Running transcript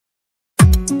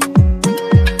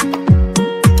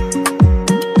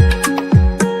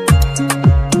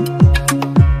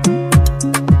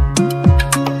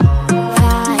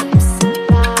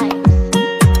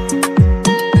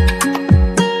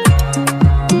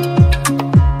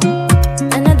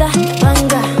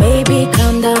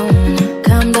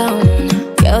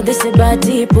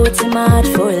put in my heart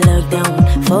for lockdown,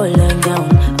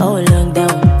 oh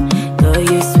lockdown. Girl,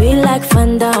 you sweet like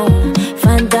fun down.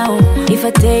 If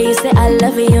I tell you, say I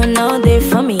love you, you know they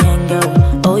for me and go,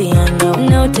 oh yeah, no.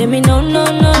 No, tell me no, oh,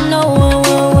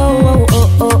 oh,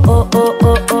 oh, oh, oh, oh,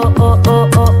 oh, oh, oh, oh,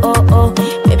 oh, oh, oh.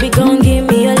 Baby, gon' give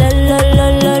me a la la la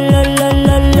la la la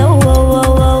la la, oh, oh,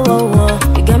 oh, oh,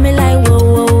 oh. You got me like whoa,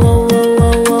 whoa, whoa, whoa,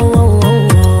 whoa, whoa,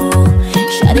 whoa.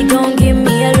 Shawty gon' give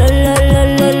me a la la la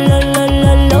la la la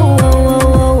la la, oh,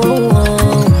 oh, oh,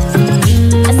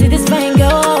 oh. I see this fine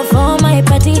girl for my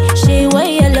party, she wear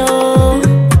yellow.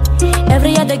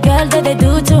 Every other girl that they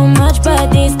do too much, but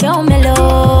this girl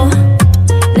mellow.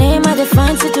 Name of the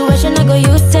fine situation, I go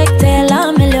use take tell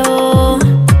I'm mellow.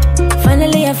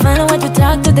 Finally I find a way to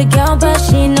talk to the girl, but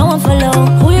she no one follow.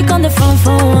 Who you on the phone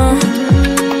for?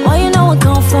 Why you know I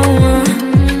come from?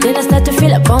 Then I start to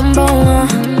feel a bum bum.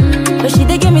 But she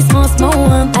they give me small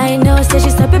I know, say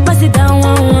she's happy, pass it down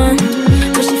one.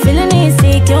 But she feeling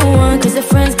insecure, cause her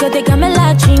friends go they got me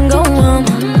like chingo.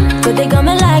 But they got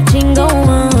me like chingo.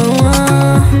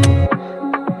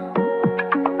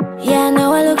 Yeah, I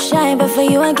know I look shy, but for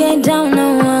you I get down no.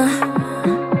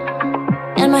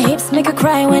 And my hips make her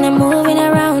cry when I'm moving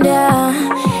around her.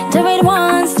 Do it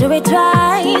once, do it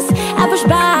twice. I push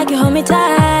back, you hold me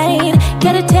tight.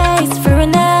 Get a taste for a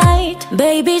night.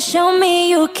 Baby, show me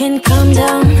you can calm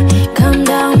down, calm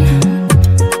down.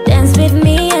 Dance with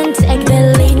me and take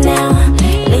the lead now,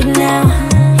 lead now.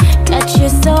 Got you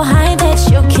so high that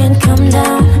you can't come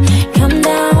down, come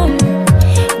down.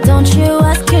 Don't you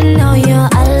ask, you know you're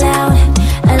allowed,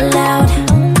 allowed.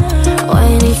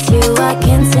 When it's you I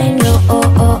can't say no, oh,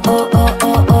 oh, oh, oh,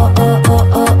 oh, oh, oh, oh,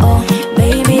 oh, oh.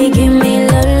 Baby, give me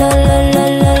la, la, la, la,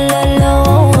 la, la, la, oh,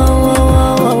 oh, oh,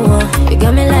 oh, oh. You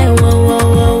got me like whoa, whoa,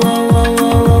 whoa, whoa, whoa,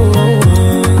 whoa, whoa, whoa.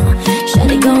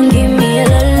 Shawty gon' give me a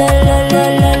la, la, la, la,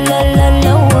 la, la, la,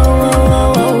 la, oh,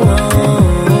 oh, oh,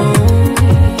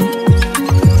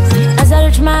 oh. As I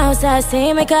reach my house, I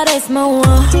say, make her race more.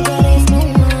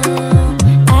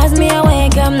 As me I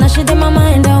wake up, now she did my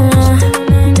mind on.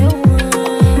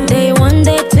 Day one,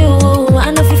 day two,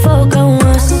 I know if you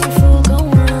focus.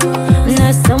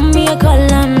 Now some me a call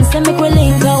them, say make we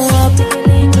link go up.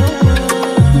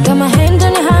 Got my hand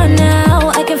on your heart now,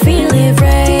 I can feel it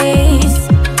race.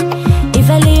 If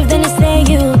I leave then you say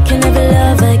you can never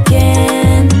love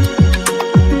again.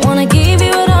 Wanna give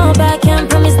you it all back, can't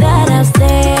promise that I'll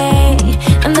stay.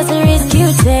 And that's a risk you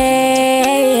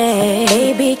take.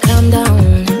 Baby, calm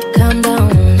down, calm down.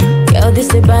 Girl,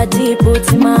 this a body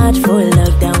put in my heart for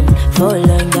lockdown, oh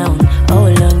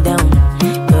lockdown.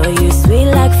 Girl, you sweet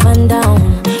like fun down.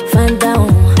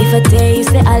 If I tell you,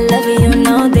 say I love you, you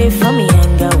know they for me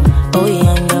and go, oh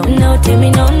yeah, no. No, tell me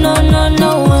no, oh, oh,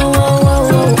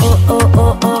 oh, oh,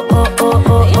 oh, oh, oh, oh, oh,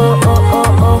 oh, oh, oh,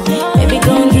 oh, oh. Baby,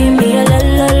 gon' give me a la,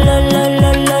 la, la, la,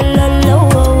 la, la, la, la, oh,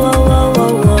 oh, oh,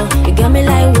 oh, oh. You got me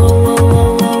like whoa, whoa,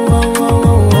 whoa, whoa, whoa, whoa,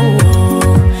 whoa,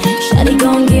 whoa. Shawty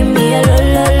gon' give me a la,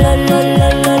 la, la, la, la,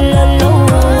 la, la, la, oh,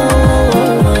 oh,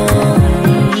 oh.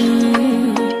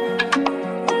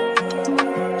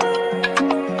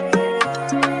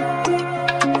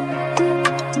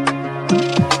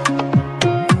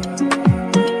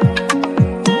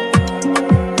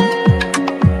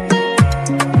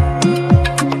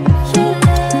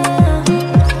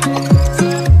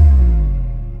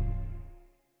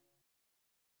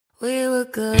 We were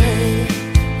good,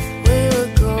 we were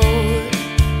gold,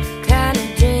 kind of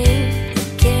dream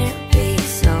that can't be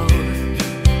sold.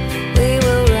 We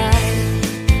were right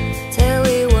till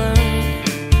we weren't,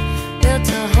 built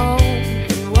a home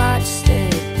and watched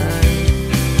it burn.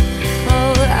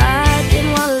 Oh, I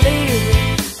didn't want to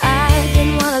leave, I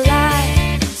didn't want to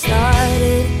lie.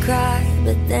 Started to cry,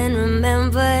 but then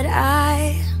remembered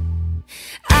I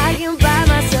can buy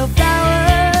myself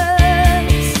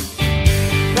flowers,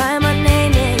 write my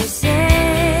name in the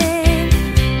sand,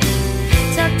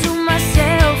 talk to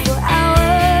myself for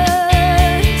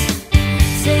hours,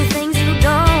 say things you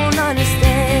don't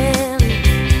understand.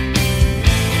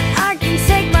 I can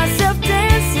take myself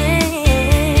dancing,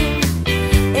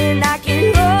 and I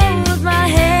can hold my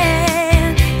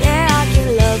hand. Yeah, I can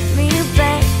love me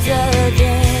better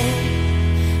than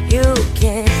you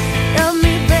can love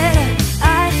me better.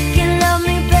 I can love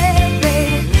me better,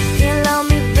 baby. Can love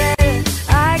me better.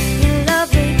 I can love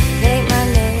me. Paint my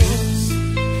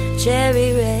nails cherry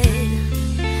red,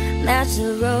 match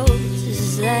the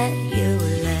roses that you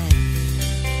left.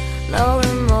 No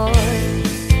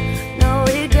remorse, no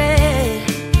regret.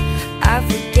 I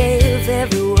forgave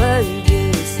every word you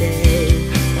said.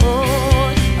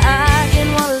 Oh, I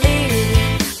didn't want to leave,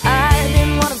 I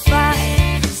didn't want to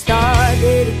fight.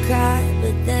 Started to cry,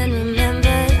 but then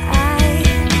remembered I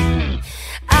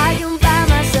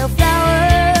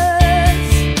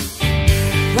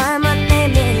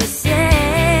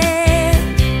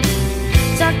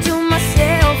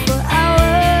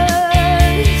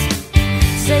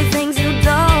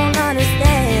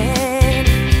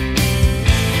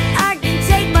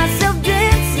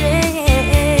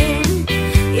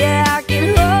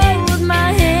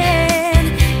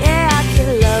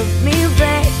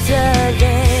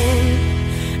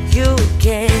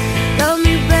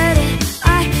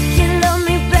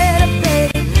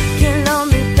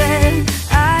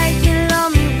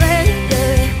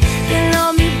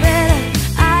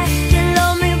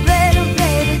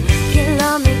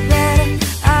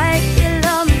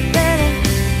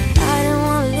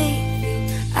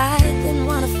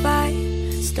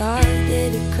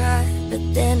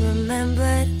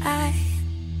remembered I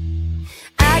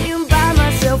can buy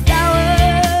myself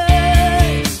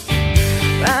flowers,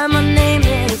 write my name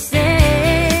in the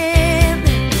sand,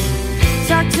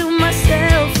 talk to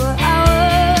myself for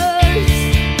hours,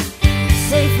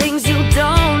 say things you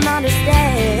don't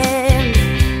understand.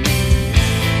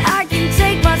 I can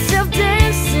take myself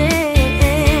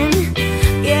dancing,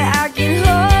 yeah, I can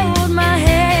hold my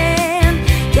hand,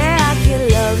 yeah, I can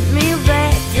love me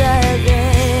better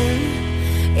than,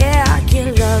 yeah, I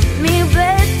can love me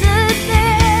better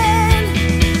than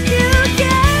you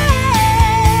can.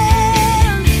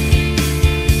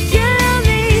 You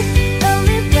love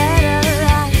me better,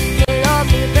 I can love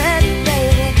me better,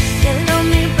 baby. You love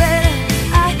me better,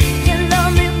 I can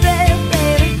love me better,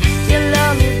 baby. You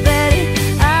love me better,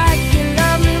 I can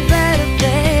love me better,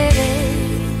 baby.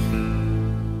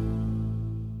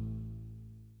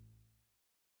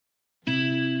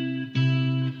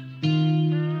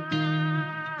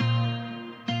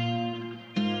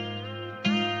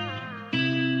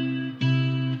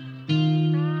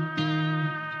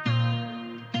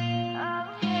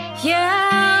 Yeah,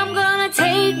 I'm gonna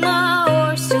take my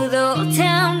horse to the old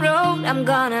town road. I'm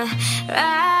gonna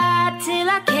ride till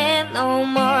I can't no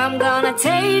more. I'm gonna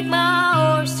take my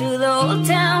horse to the old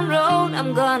town road.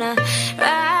 I'm gonna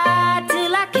ride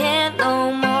till I can't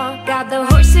no more. Got the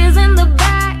horses in the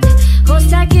back, horse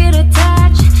tacket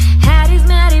attached, hat is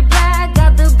matty black,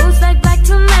 got the boots like black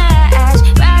to match.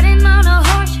 Riding on a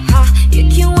horse, ha, you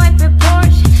can wipe your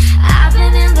Porsche. I've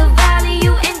been in the valley,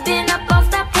 you ain't been up off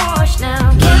that porch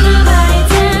now. Can't nobody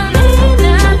tell me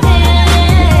nothing,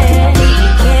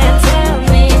 can't tell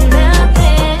me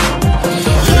nothing.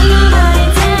 Can't nobody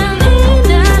tell me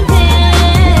nothing,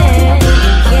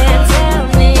 can't tell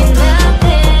me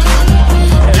nothing.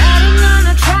 Riding on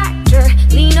a tractor,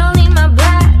 lean all in my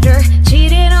bladder,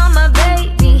 cheated on my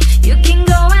baby, you can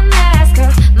go and ask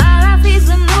her. My life is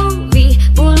a movie,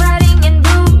 bull riding in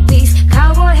boobies,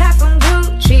 cowboy hat from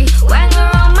Gucci, wanger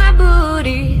on my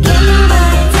booty. Can't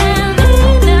nobody tell me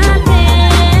nothing,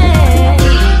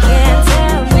 can't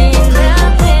tell me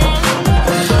nothing.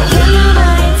 Can't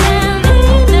nobody tell me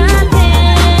nothing,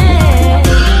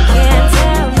 can't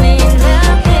tell me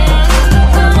nothing.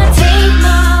 Gonna take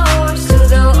my horse to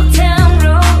the old town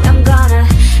road. I'm gonna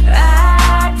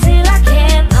ride till I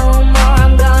can't no more.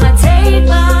 I'm gonna take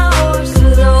my horse to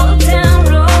the old town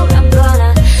road. I'm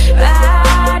gonna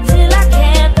ride till I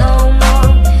can't no more.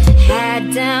 Head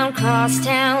down, cross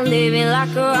town, living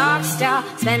like a rock star.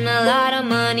 Spend a lot of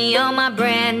money on my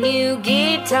brand new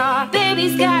guitar.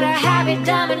 Baby's got a habit,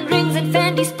 diamond rings and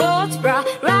Fendi sports bra.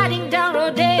 Riding down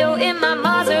Rodeo in my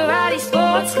Maserati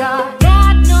sports car.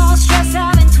 Got no stress,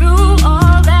 I've been through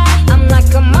all that. I'm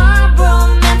like a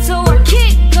Marlboro man, so I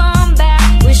kick on back.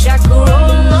 Wish I could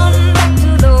roll on back to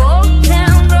the old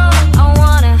town road. I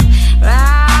wanna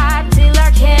ride till I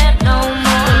can't no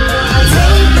more. I'll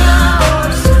take my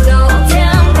horse to the old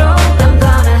town road. I'm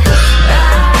gonna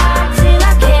ride till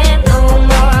I can't no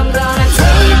more. I'm gonna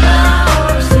take my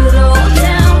horse to the old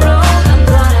town road. I'm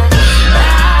gonna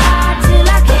ride till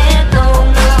I can't no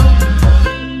more.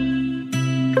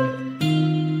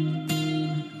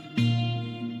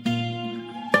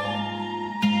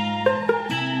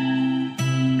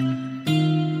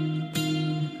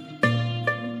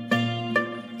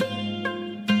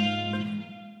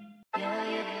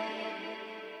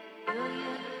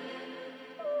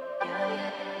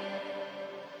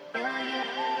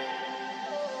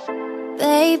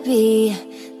 Baby,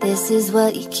 this is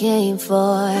what you came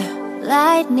for.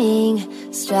 Lightning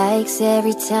strikes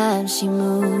every time she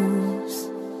moves,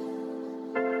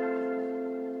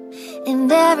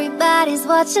 and everybody's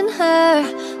watching her,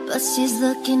 but she's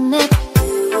looking at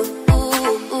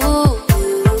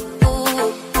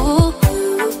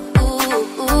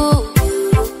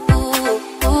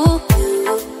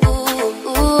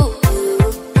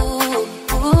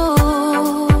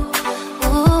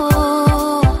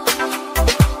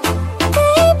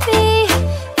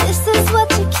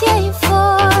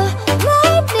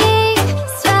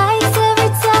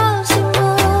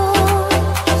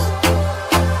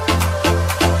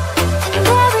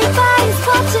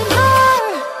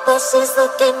she's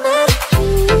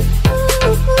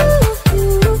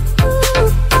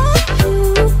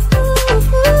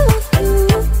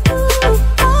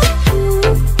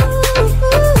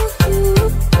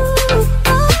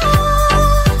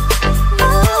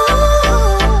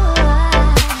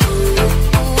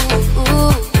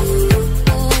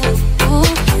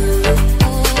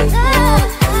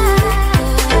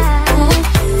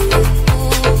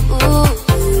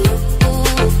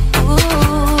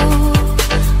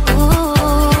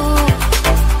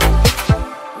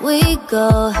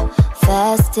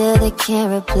they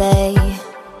can't replay.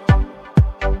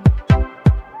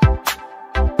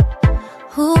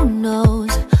 Who knows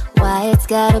why it's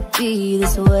gotta be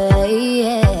this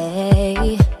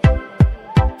way?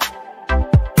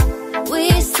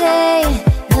 We say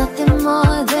nothing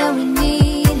more than we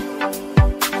need.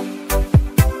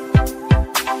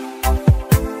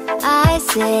 I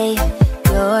say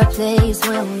your place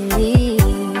when we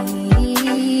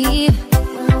leave.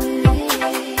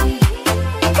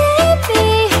 Baby,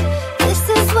 this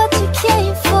is what you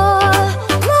came for.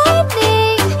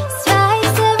 Lightning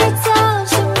strikes every time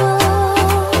she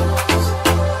moves,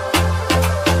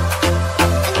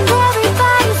 and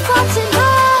everybody's watching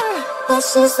her, but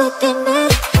she's looking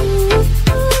at you.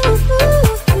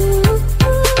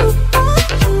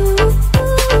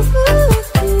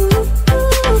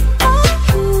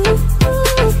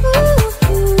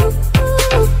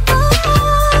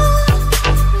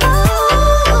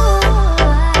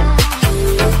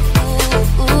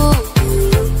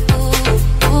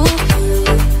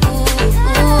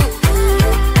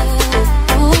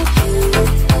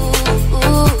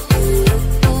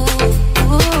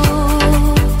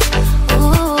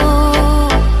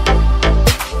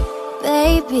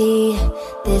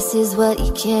 This is what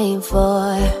you came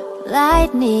for.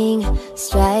 Lightning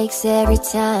strikes every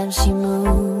time she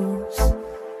moves.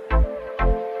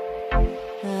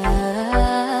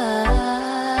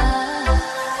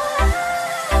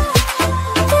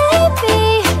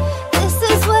 Baby, this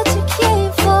is what you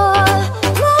came for.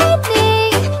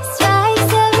 Lightning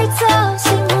strikes every time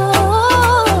she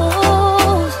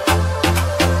moves,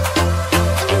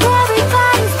 and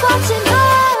everybody's watching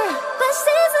her, but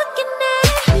she's looking at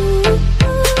you.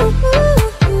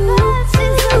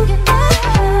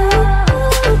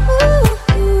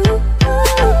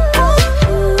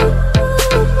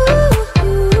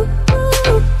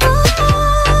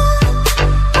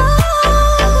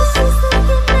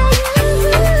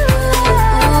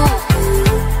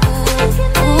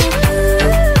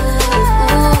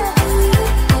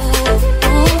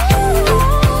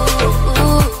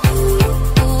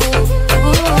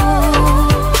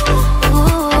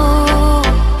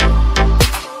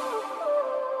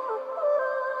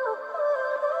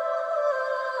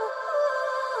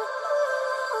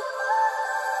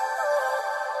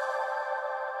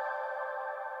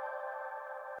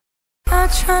 Not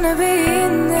tryna be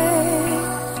in there,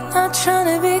 not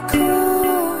tryna be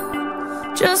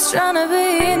cool, just tryna be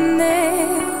in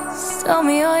this. Tell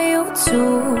me, are you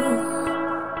too?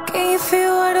 Can you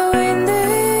feel where the wind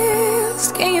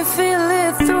is? Can you feel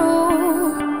it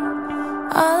through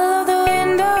all of the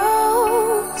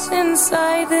windows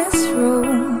inside this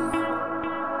room?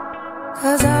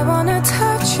 'Cause I wanna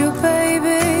touch you,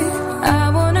 baby, I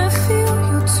wanna feel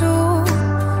you too.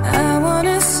 I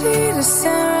wanna see the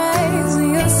sunrise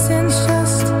and your sins,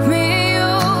 just me and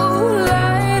you.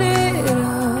 Light it up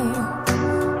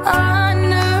on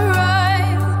the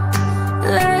right.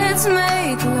 Let's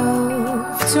make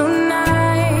love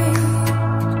tonight.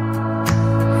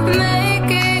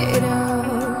 Make it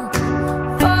up,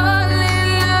 fall in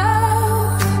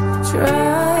love,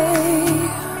 try.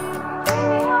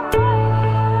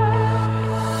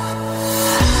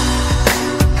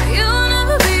 You'll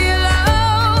never be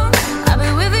alone. I'll be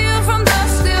with you from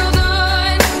dusk till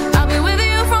dawn. I'll be with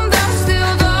you from dusk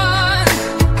till dawn.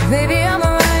 Baby, I'm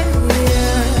right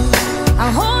here.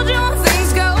 I'll hold you when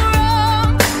things go wrong.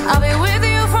 I'll be with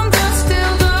you from dusk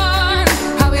till dawn.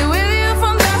 I'll be with you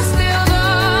from dusk till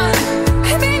dawn.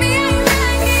 Hey, baby, I'm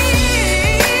right here.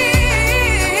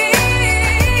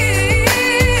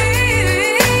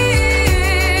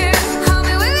 I'll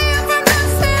be with you from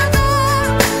dusk till dawn.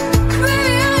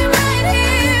 Baby, I'm right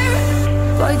here.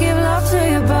 Boy, give love to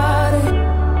your body.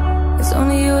 It's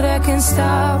only you that can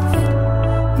stop it.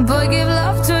 Boy, give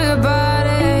love to your body.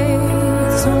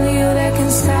 It's only you that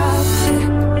can stop it.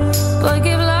 Boy,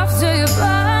 give love to your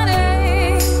body.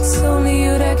 It's only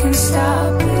you that can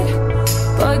stop it.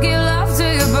 Boy, give love to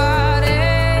your body.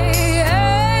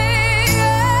 Hey,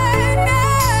 hey,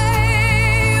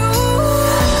 hey, ooh.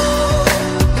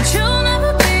 But you'll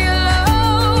never be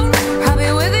alone. I'll be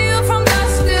with you from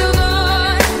dusk till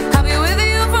dawn. I'll be with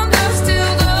you from dusk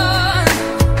till dawn.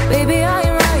 Baby, I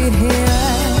am right here.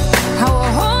 I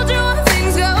will hold you when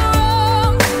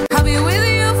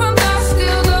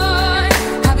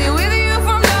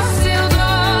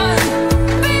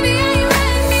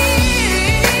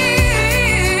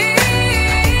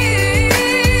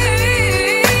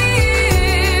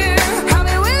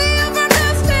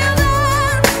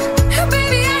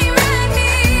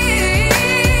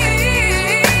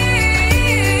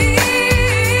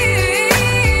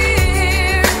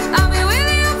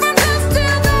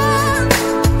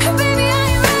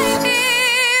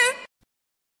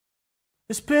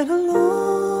It's been a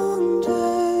long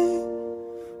day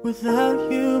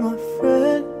without you, my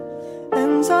friend,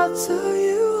 and I'll tell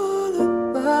you all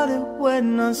about it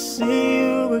when I see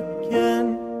you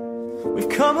again. We've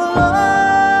come a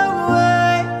long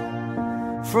way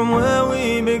from where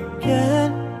we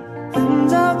began,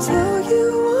 and I'll tell you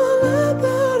all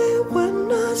about it when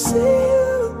I see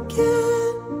you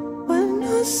again. When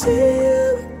I see you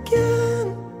again.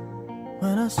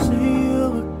 When I see you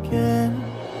again.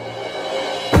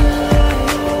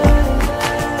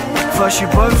 First you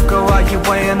both go out your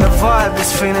way and the vibe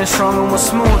is feeling strong and what's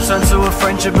small turn to a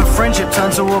friendship turn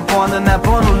to a bond, and that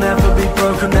bond will never be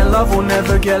broken, their love will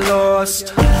never get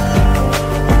lost.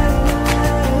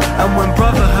 And when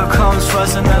brotherhood comes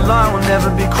first and that line will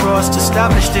never be crossed,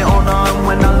 established it on our own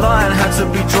when that line had to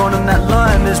be drawn, and that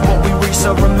line is what we reach,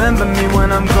 so remember me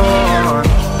when I'm gone.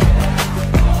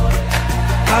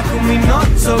 How can we not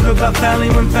talk about family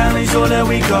when family's all that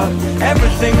we got?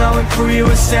 Everything I went through, you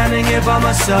were standing here by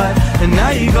my side, and now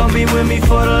you gon' be with me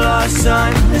for the last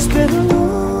time. It's been a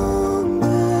long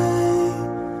day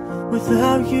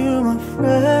without you, my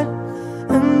friend,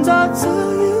 and I'll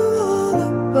tell you all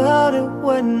about it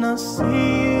when I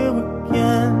see you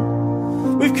again.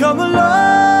 We've come a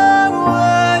long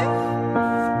way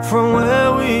from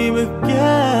where we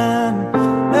began,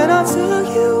 and I'll tell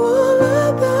you all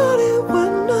about it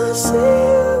when I see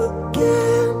you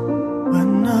again.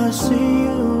 When I see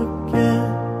you again.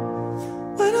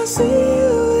 When I see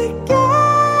you again.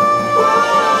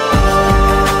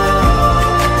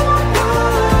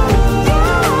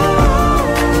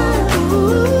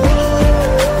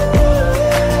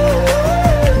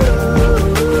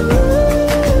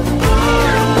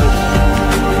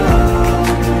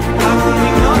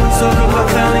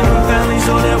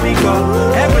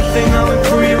 Everything I went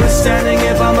through, you were standing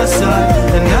here by my side,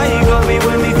 and now you gon' be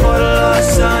with me for the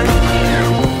last time.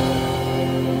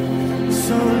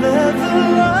 So let the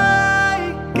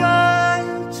light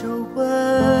guide your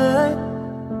way.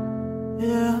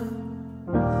 Yeah.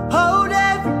 Hold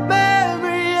every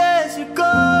memory as you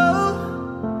go,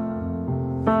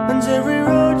 and every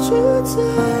road you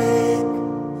take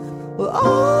will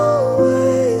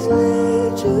always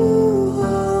lead you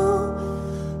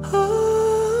home.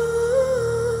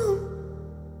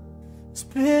 It's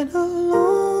been a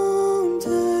long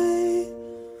day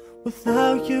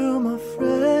without you, my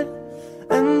friend,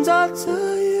 and I'll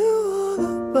tell you all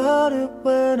about it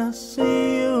when I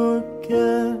see you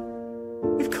again.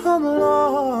 We've come a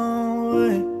long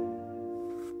way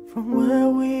from where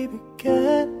we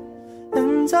began,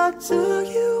 and I'll tell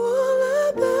you all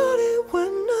about it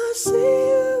when I see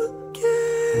you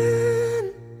again.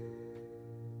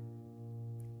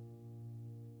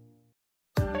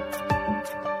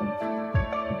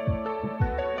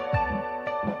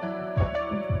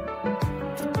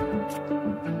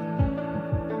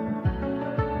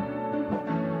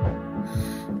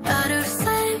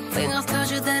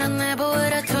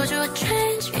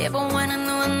 Even when I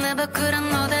knew I never could, I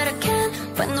know that I can.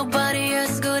 But nobody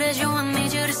as good as you, I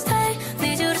need you to stay,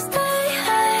 need you to stay.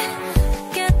 Hey.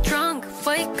 Get drunk,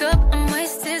 wake up, I'm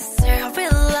wasted here. I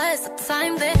realize the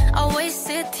time that I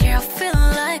wasted here. I feel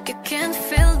like I can't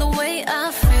feel the way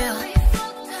I feel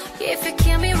if you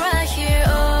can't be right here.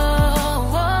 Oh,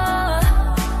 oh,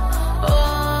 oh,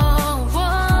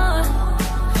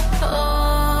 oh,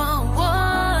 oh.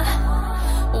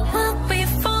 We'll be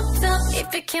fucked up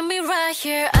if you can't be right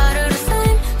here. I do the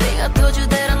same thing, I told you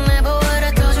that I never would,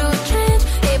 I told you would change.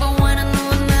 Even when I knew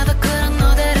I never could, I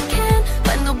know that I can.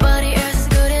 But nobody else as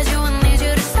good as you, I need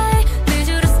you to stay, need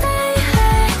you to stay.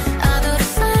 Hey. I do the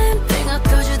same thing, I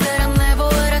told you that I never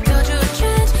would, I told you would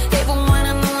change. Even when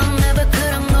I knew I never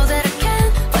could, I know that I can.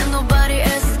 But nobody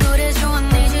else as good as you, I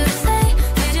need you to stay,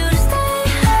 need you to stay.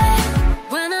 Hey.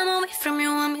 When I'm away from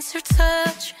you, I miss your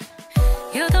touch.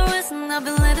 You're the reason I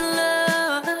believe in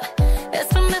love. It's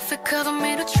been effort cover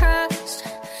me to trust,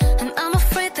 and I'm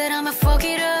afraid that I'ma fuck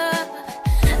it up.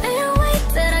 Ain't a way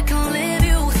that I can leave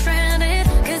you stranded,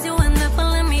 cause you will never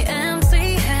let me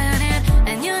empty-handed.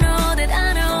 And you know that I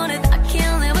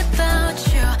can't live without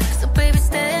you. So baby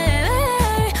stay.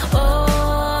 Oh,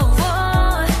 oh,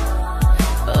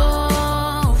 oh,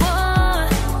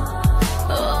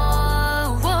 oh,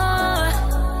 oh, oh.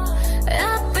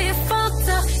 I'd be fucked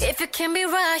up if you can't be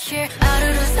right here. I do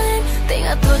the same thing,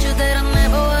 I told you that I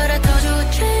never would, I told you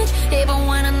would change. Even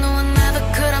when I knew I never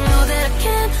could, I know that I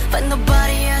can. But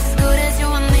nobody else as good as you,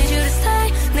 I need you to stay,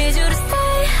 need you to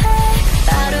stay. Hey.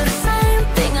 I do the same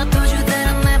thing, I told you that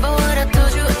I never would, I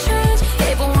told you would change.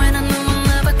 Even when I knew I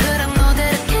never could, I know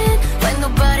that I can. But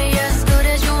nobody else as good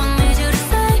as you, I need you to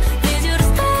stay, need you to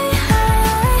stay.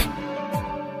 Hey.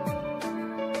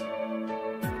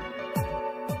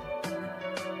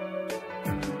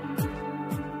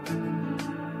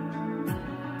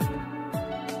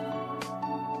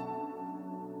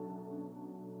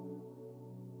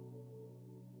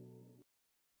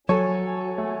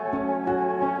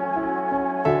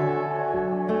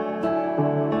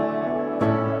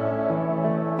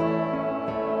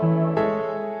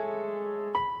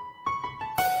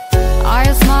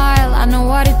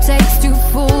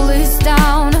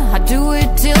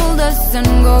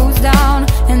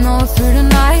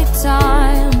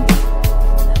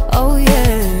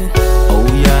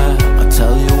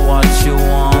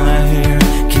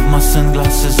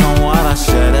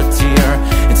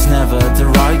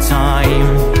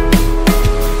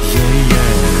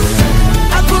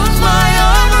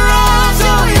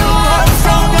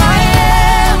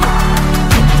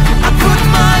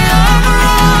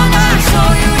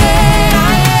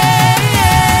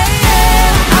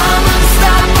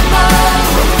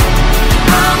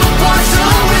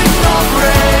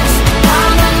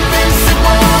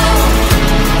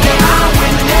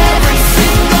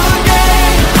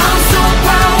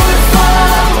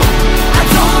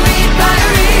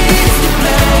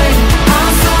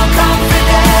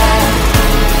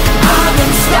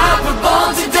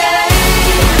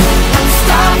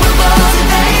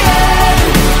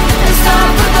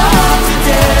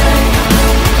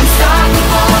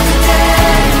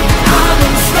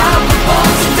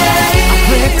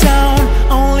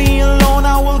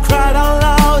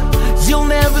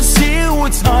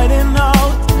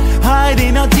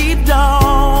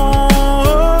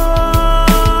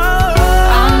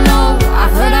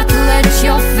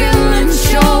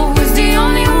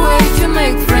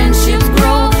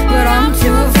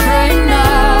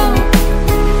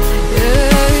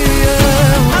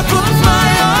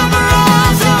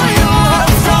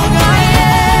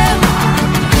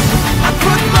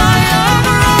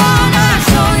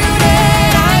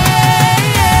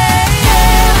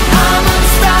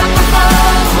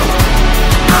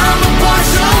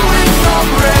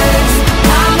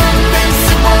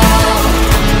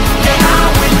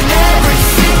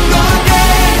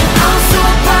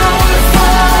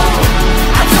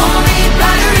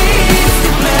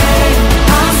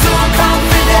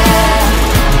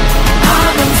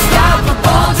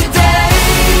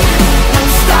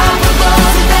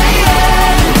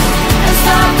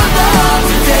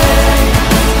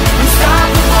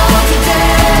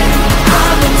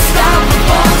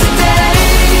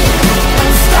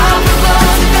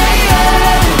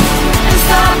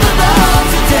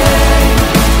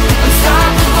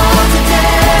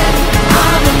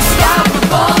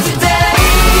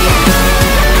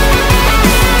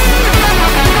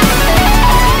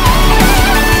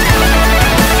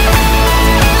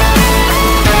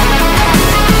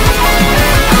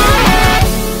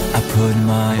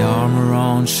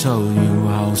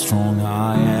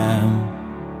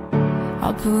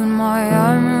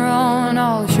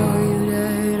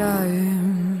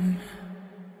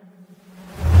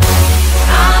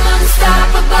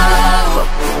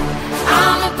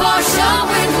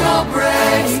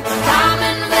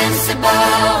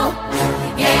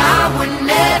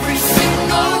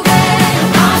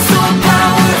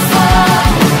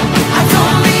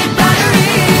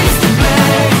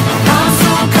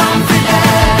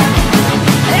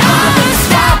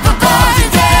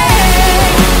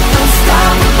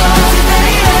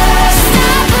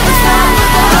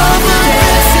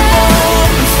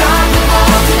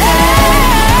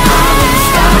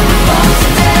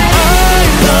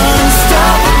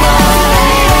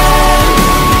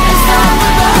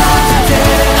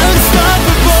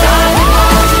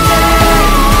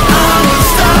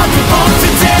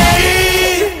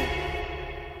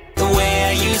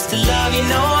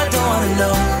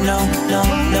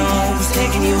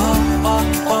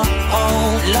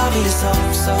 so,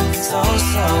 so, so,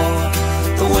 so.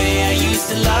 The way I used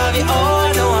to love you, oh,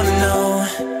 I don't wanna know.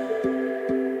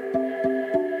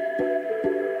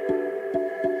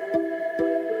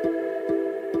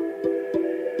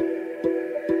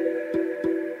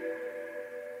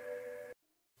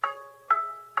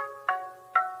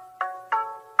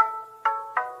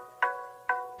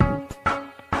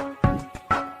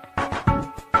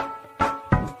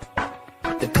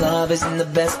 The club isn't the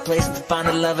best place to find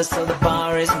a lover, so the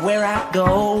bar is where I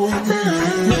go.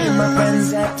 Me and my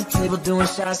friends at the table doing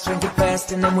shots, drinking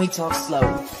fast, and then we talk slow.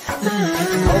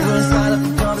 Come over and start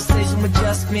up a conversation with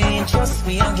just me, and trust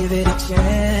me, I'll give it a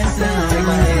chance. Take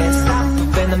my hand,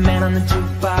 stop, and the man on the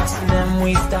jukebox, and then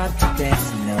we start to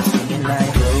dance. And I'm singing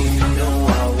like, oh, you know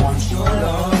I want your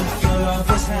love. Your love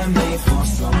was handmade for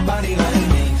somebody like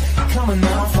me. Come on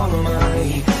now, follow my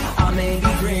lead. I may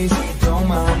be crazy, don't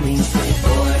mind me. Say,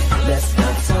 boy, let's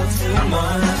not talk too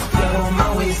much. Get on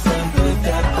my waist and put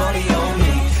that body on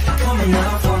me. Come on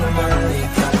now, follow my lead.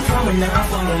 Come on now,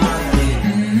 follow my lead.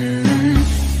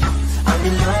 I'm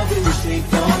in love with the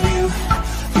shape of you.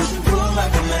 You should pull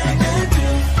like a magnet do.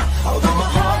 Although my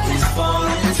heart is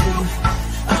falling too.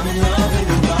 I'm in love with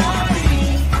your body.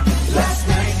 Last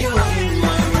night you were in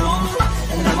my room,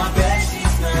 and now my bed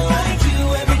sheets smell like you.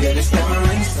 Every day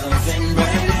discovering something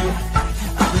brand new.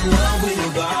 I'm in love with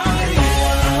your body.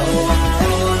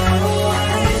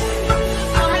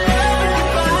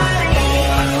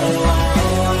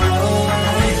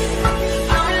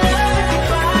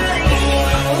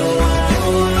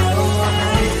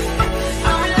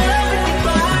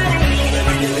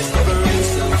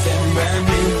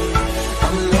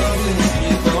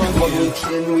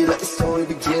 We let the story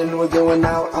begin. We're going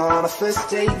out on a first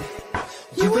date.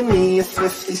 You and me are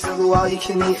thrifty, so go all you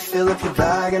can eat. Fill up your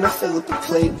bag and I fill up the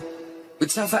plate. We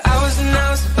talk for hours and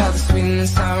hours about the sweet and the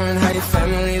sour and how your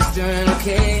family is doing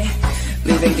okay.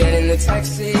 Leaving, getting the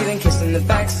taxi, then kissing the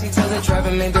backseat till the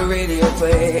driver made the radio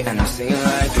play. And I'm singing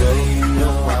like, girl, you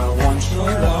know I want your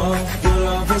love. Your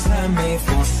love is handmade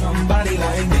for somebody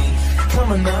like me.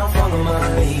 Come on now, follow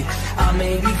my lead. I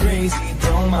may be crazy,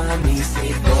 don't mind me.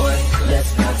 Say, boy,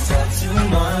 let's not talk too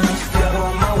much. Get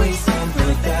on my waist and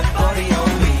put that body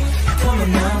on me. Come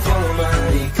on now, follow my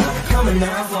lead. Come on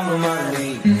now, follow my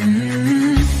lead.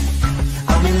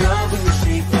 I'm in love with the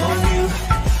shape of you.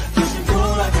 You should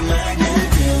pull like a magnet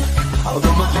do.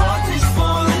 Although my heart is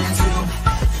falling too.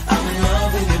 I'm in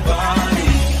love with your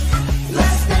body.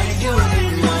 Last night you were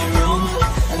in my room,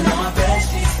 and now my bed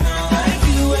sheets smell like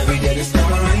you. Every day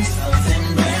discovering something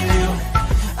brand new.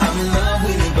 I'm in love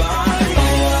with your body.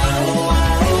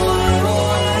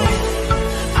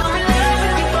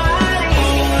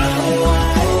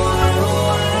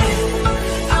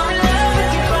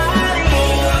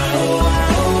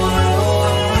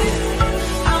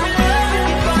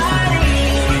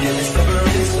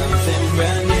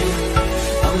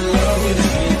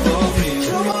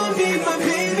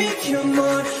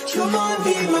 Come on,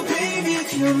 be my baby,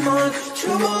 come on.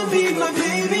 Come on, be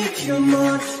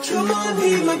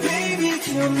my baby,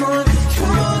 come on.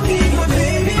 Come on, be my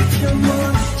baby, come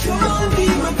on. Come on, be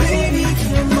my baby,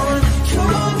 come on.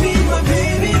 Come on, be my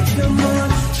baby, come on.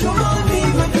 Come on, be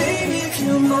my baby,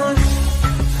 come on.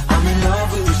 I'm in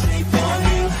love with the shape of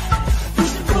you. You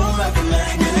should pull like a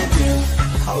magnet do.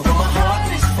 Although my heart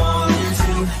is falling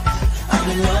too. I'm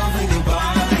in love with your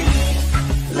body.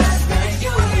 Last night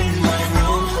you were in my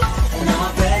room, and now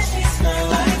my bed sheets smell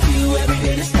like you. Every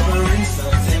day discovering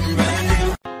something brand new.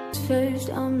 First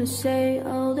I'ma say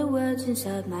all the words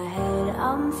inside my head.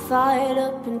 I'm fired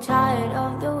up and tired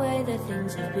of the way that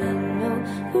things have been. No,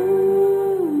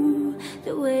 ooh,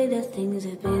 the way that things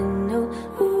have been. No,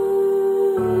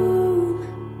 ooh.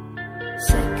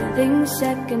 Second thing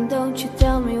second, don't you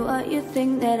tell me what you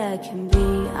think that I can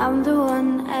be. I'm the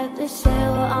one at the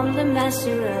sail, I'm the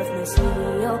master of my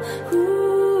CEO.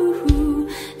 Ooh,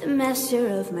 the master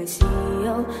of my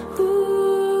CEO. Ooh.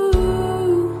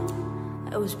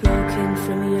 I was broken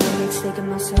from a young age, taking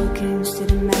my soakings to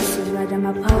the masses, writing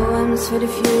my poems for the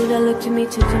few that looked at me,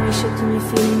 took to me, shook to me,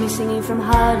 feeling me, singing from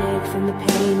heartache, from the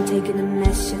pain, taking the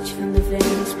message from the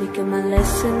veins, speaking my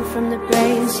lesson from the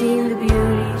brain, seeing the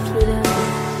beauty through the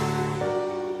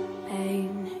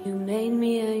pain. You made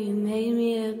me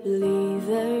a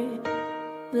believer,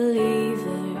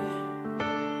 believer.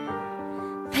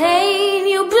 Pain,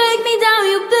 you break me down,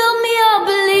 you build me a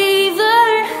believer,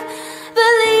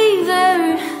 believer.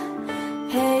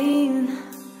 Pain,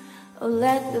 oh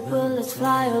let the bullets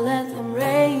fly, oh let them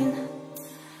rain.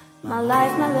 My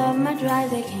life, my love, my drive,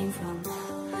 they came from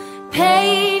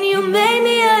pain. You made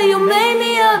me a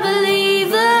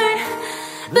believer,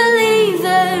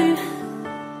 believer.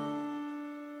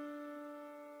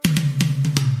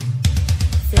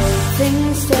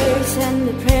 send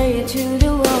a prayer to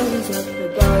the ones up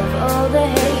above. All the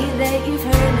hate that you've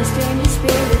heard is turn your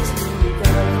spirit to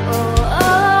above. Oh,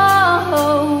 oh,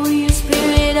 oh, your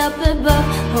spirit up above.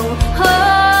 Oh, oh,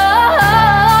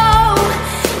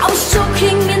 I was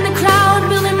choking in the crowd,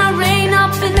 building my rain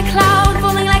up in the cloud,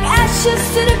 falling like ashes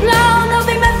to the ground,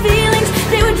 hoping my feelings,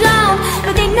 they were drowned.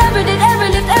 But they never did ever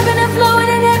lift, ebbing and flowing,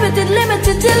 inhibited,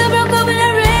 limited, till it broke open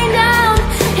and rained down.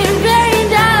 It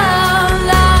rained down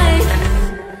like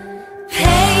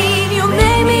pain. You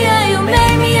made me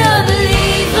a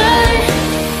believer,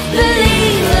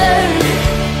 believer.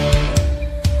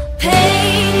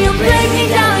 Pain, you break me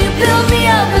down, you build me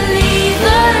up,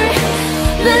 believer,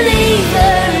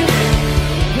 believer.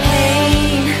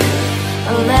 Pain,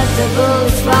 oh, let the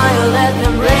bullets fly, oh, let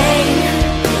them rain.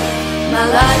 My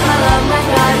life, my love, my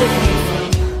God, if you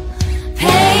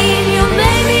pain, you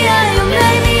made me a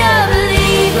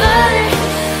believer,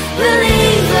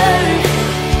 believer.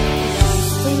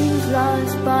 Things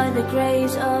lost by the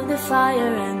grace of the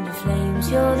fire and the flames.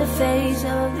 You're the face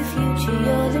of the future,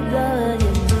 you're the blood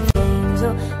in the veins.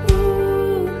 Oh,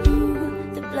 ooh,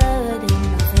 the blood in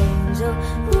the veins. Oh,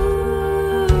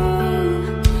 ooh.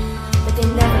 But they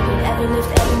never could ever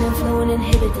lift, ebbing and flowing,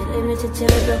 inhibited, limited,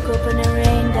 till it broke open and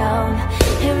rained down.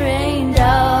 It rained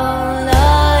down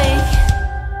like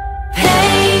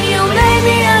pain. You made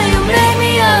me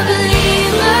a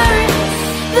believer,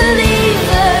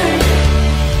 believer.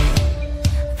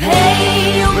 Pain,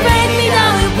 you break me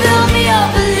down, you build me up,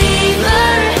 believer,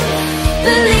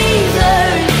 believer.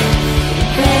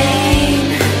 Pain,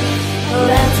 oh,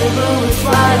 let the bullets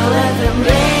fly, oh, let them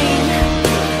rain.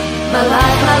 My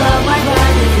life, my love, my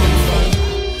God,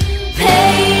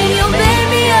 pain, you made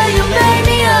me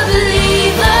a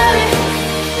believer,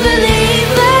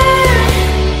 believer.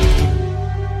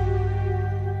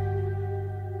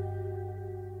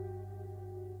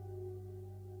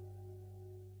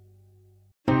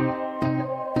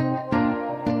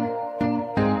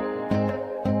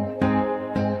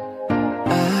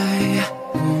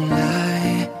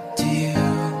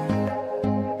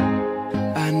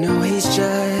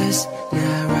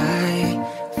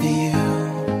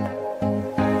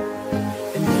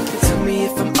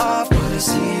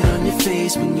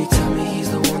 When you tell me he's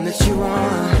the one that you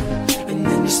want, and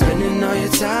then you're spending all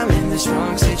your time in this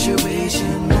wrong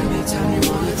situation. Every time you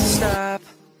want it to stop,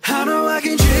 I know I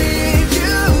can treat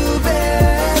you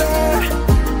better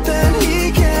than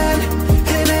he can,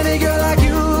 and any girl like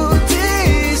you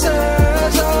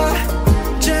deserves a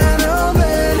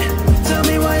gentleman. Tell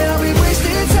me why I'll be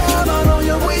wasting time on all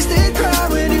your wasted cry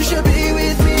when you should be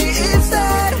with me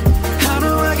instead. I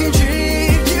know I can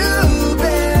treat you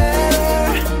better.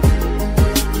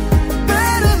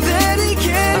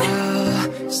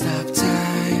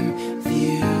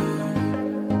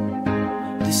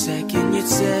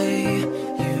 Say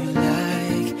you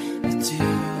like me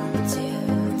too.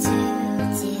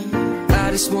 I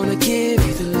just wanna give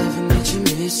you the loving that you're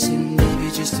missing,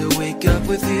 maybe just to wake up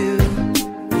with you.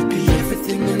 You'd be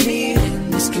everything I need,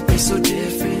 and this could be so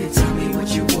different. Tell me what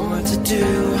you want to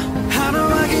do. I know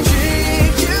I can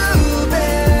treat you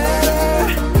better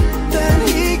than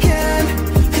he can,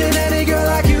 and any girl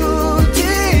like you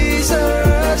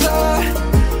deserves a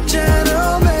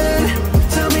gentleman.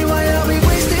 Tell me why I'll be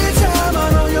wasting time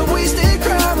on all your wasted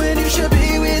cry when you should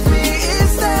be with me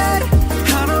instead.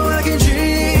 I know I can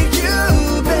treat you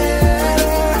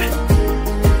better,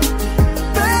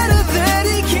 better than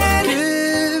he can.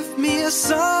 Give me a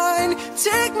sign,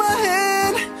 take my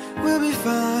hand, we'll be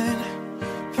fine.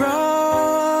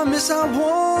 Promise I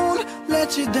won't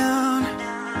let you down.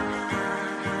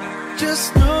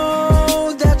 Just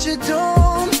know that you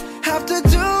don't have to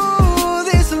do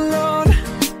this alone.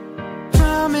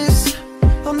 Promise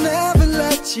I'll never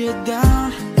let you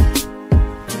down.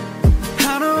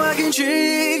 I know I can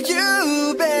treat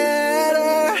you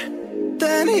better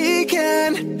than he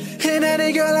can, and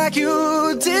any girl like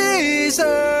you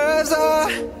deserves a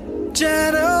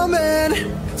gentleman.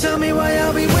 Tell me why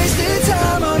I'll be wasting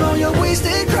time on all your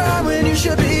wasted cry when you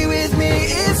should be with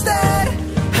me instead.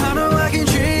 I know I can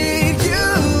treat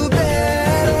you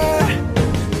better,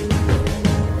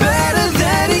 better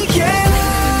than he can.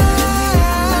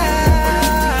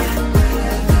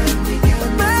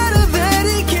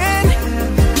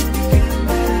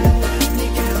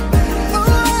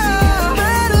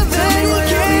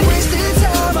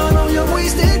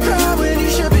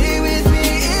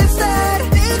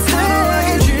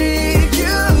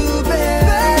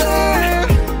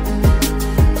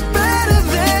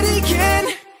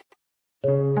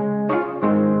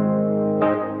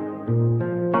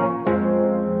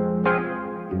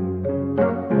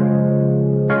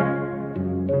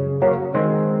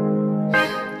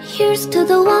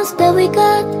 we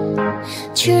got.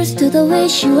 Cheers to the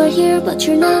wish you are here but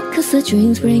you're not, 'cause the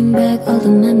drinks bring back all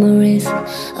the memories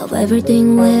of everything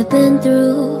we've been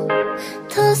through.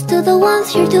 Toast to the ones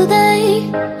here today.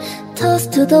 Toast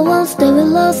to the ones that we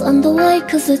lost on the way,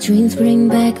 'cause the dreams bring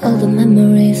back all the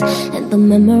memories, and the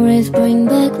memories bring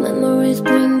back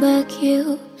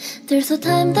you. There's a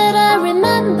time that I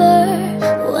remember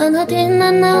when I did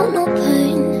not know no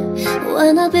pain,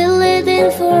 when I believed in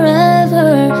forever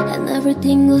and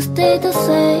everything will stay the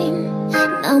same.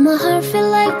 Now my heart feel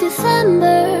like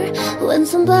December when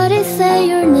somebody say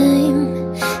your name,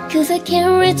 'cause I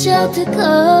can't reach out to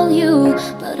call you,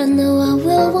 but I know I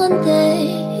will one day,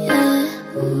 yeah.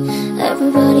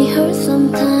 Everybody hurts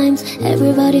sometimes,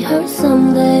 everybody hurts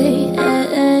someday,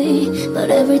 but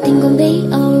everything gon' be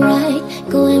alright.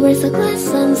 Go and raise a glass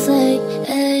and say,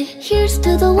 hey. Here's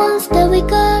to the ones that we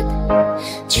got.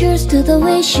 Cheers to the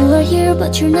wish you are here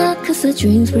but you're not, 'cause the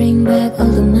drinks bring back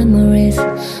all the memories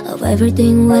of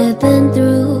everything we've been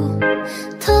through.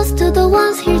 Toast to the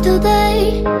ones here today.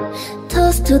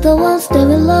 Toast to the ones that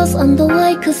we lost on the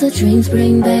way, 'cause the drinks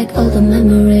bring back all the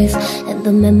memories, and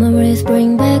the memories bring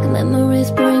back you.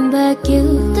 Memories bring back you.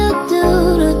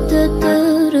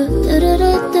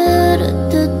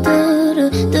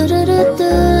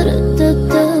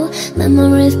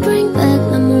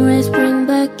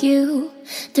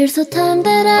 There's a time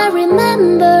that I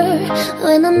remember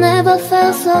when I never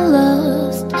felt so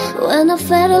lost, when I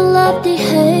felt a love the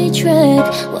hatred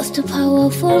was too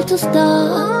powerful to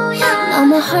stop. Now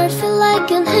my heart feel like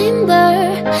an ember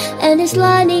and it's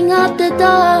lighting up the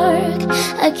dark.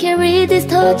 I carry these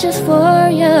torches for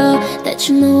you, that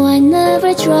you know I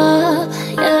never drop,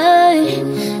 yeah.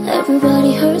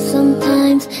 Everybody hurts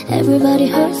sometimes, everybody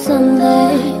hurts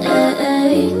someday,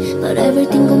 but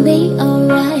everything gon' be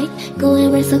alright. Go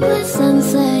and raise a glass and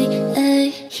say, hey.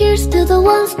 Here's to the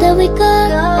ones that we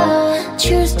got.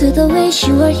 Cheers to the wish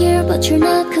you are here but you're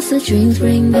not, 'cause the drinks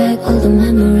bring back all the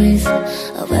memories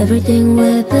of everything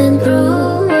we've been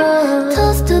through.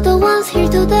 Toast to the ones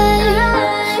here today.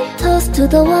 Toast to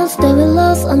the ones that we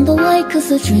lost on the way, 'cause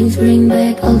the drinks bring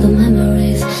back all the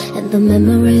memories, and the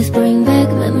memories bring back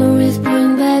you. Memories bring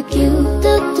back you.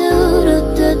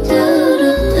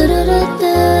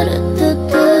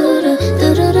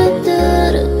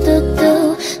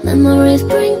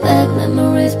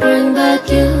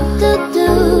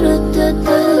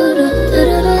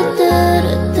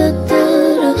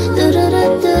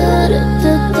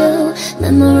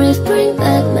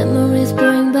 Memories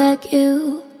bring back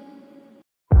you.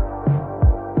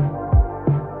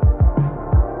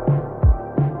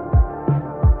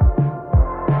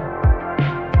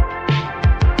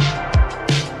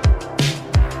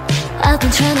 I've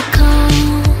been trying to call,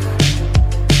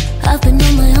 I've been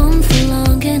on my own for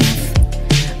long enough.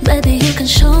 Maybe you can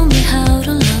show me how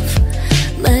to love.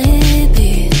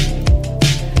 Maybe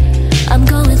I'm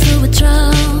going through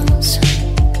withdrawals.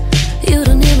 You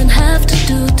don't even have to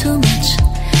do too much.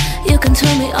 You can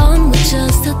turn me on with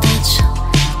just a touch,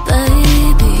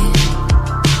 baby.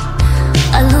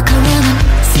 I look around and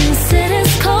since it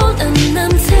is cold and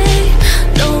empty,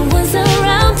 no one's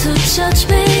around to judge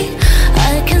me.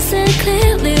 I can see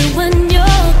clearly when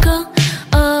you're gone.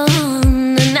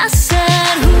 And I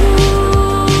said,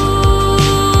 ooh,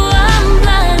 I'm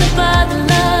blind.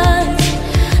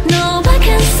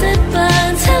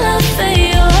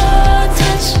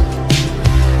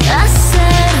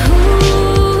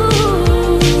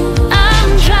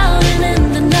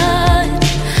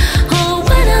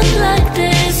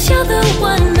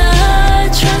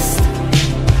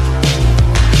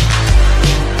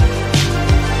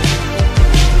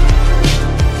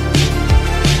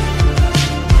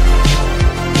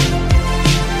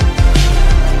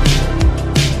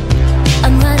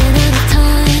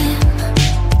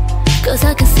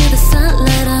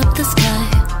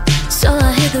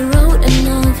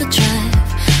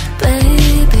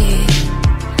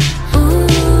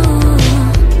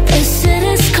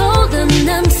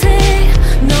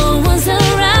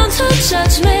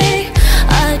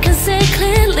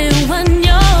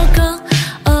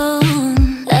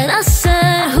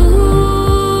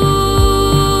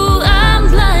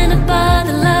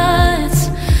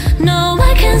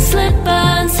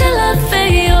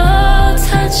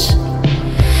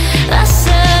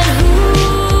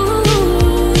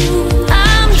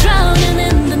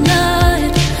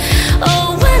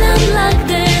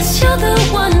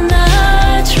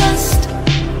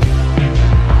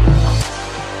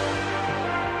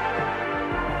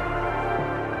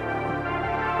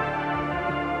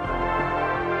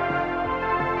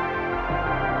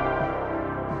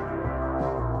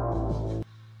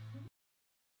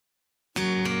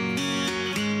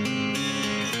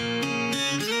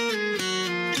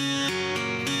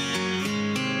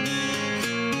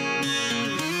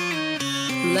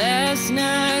 Last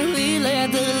night we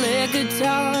let the liquor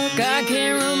talk. I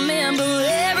can't remember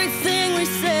everything we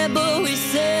said, but we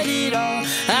said it all.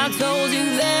 I told you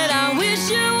that I wish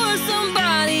you were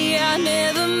somebody I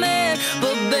never met.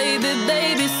 But baby,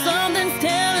 baby, something's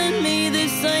telling me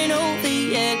this ain't over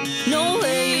yet. No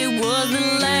way it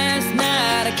wasn't last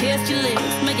night. I kissed your lips,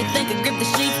 make you think I gripped the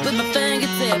sheets with my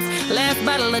fingertips. Last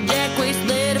bottle of Jack waste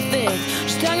let it fit.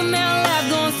 She's talking about life,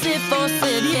 going sip for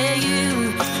sip. Yeah,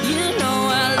 you know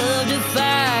I love to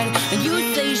fight. And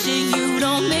you say shit you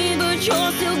don't mean, but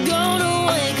you're still gonna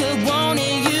wake up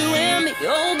wanting you and me.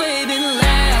 Oh baby,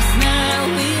 last night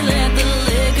we let the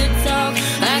liquor talk.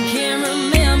 I can't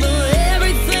remember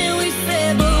everything we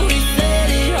said, but we said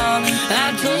it all. I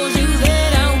told you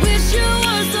that I wish you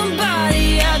were somebody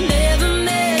I never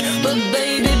met. But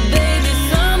baby, baby,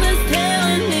 something's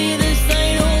telling me this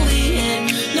ain't over yet.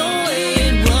 No way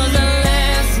it was our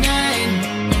last night.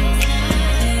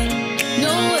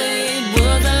 No way it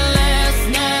was our last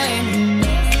night.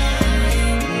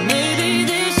 Maybe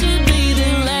this should be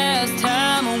the last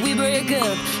time when we break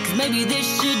up. Cause maybe this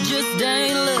shit just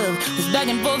ain't love. This back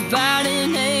and forth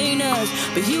fighting ain't us.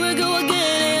 But here we go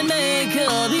again and make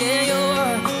up. Yeah,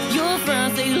 your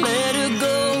friends say let her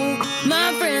go.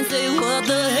 My friends say what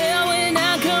the hell when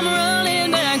I come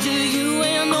running back to you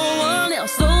and no one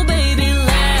else. So baby,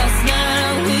 last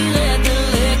night we let the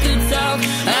liquor talk.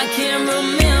 I can't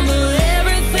remember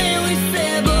everything we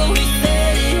said, but we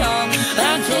said it all.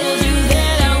 I told you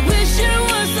that I wish you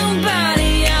were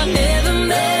somebody I never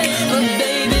met. But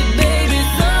baby, baby,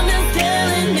 something's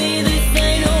telling me this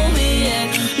ain't over yet.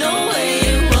 No way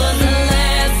it was the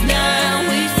last night.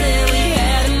 We said we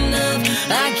had enough.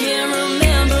 I can't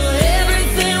remember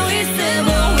everything we said,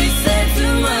 but we said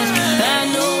too much. I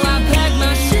know I packed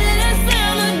my shit and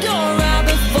slammed the door right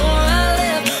before I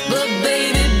left. But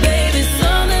baby, baby,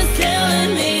 something's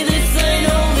telling me this ain't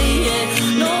over yet.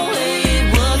 No way it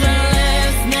was our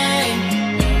last night.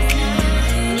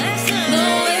 No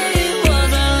way it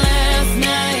was our last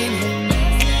night.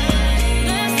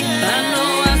 I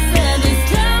know I said this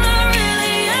time I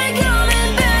really ain't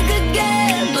coming back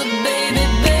again. But baby,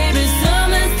 baby,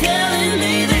 something's telling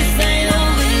me this ain't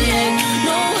over yet.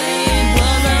 No way it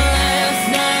was our last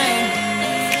night.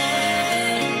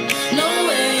 No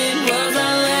way it was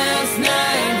our last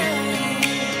night.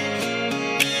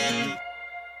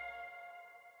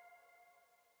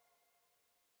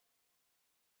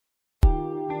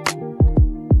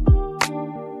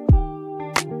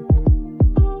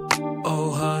 Oh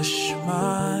hush,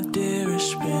 my dear,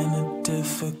 it's been a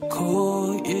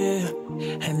difficult year,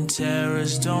 and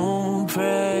terrorists don't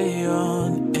prey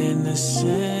on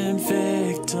innocent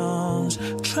victims.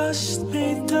 Trust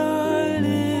me,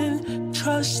 darling,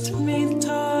 trust me,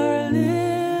 darling.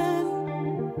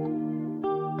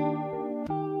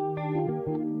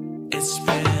 It's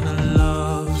been a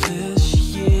loveless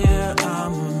year.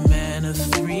 I'm a man of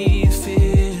three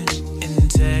fears: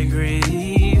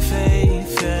 integrity,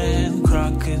 faith, and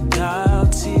crocodile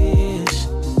tears.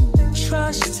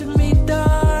 Trust me,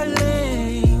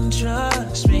 darling,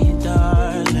 trust me,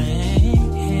 darling.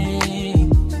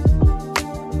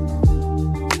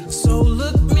 So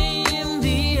look me in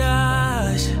the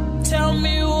eyes, tell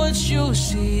me what you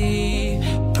see.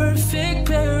 Perfect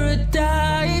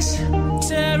paradise,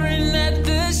 tearing at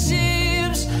the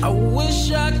seams. I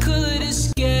wish I could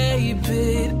escape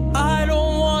it. I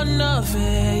don't wanna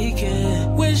fake it.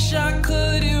 Wish I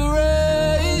could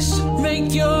erase,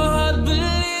 make your heart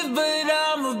believe, but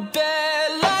I'm a bad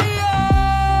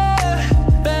liar,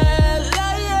 bad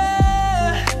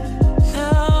liar.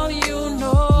 Now you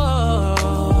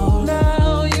know,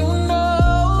 now you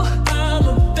know. I'm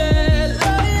a bad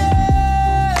liar,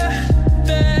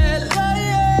 bad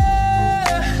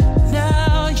liar.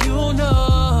 Now you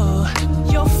know,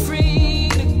 you're free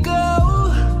to go.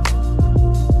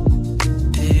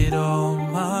 Did all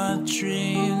my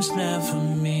dreams never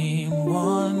mean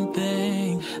one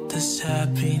thing? Does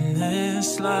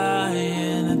happiness lie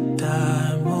in a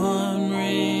diamond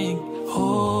ring?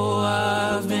 Oh,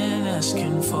 I've been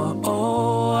asking for,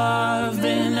 oh, I've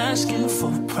been asking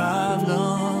for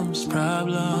problems,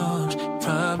 problems,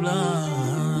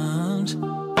 problems.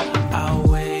 I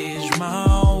wage my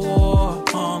war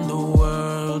on the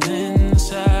world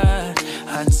inside.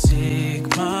 I take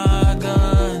my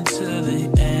gun to the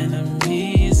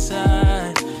enemy's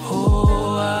side.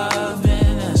 Oh, I've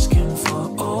been asking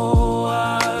for, oh,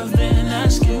 I've been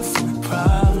asking for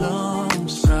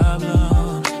problems,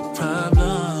 problems,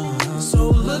 problems. So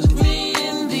look me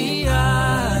in the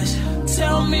eyes,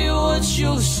 tell me what you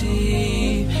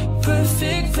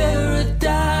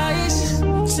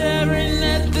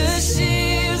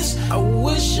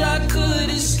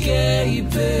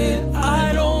keep it.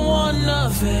 I don't wanna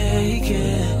fake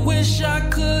it. Wish I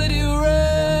could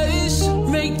erase,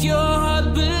 make your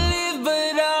heart believe,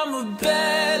 but I'm a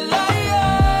bad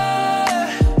liar,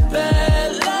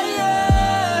 bad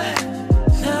liar.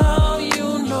 Now you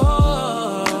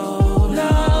know,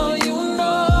 now you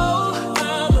know.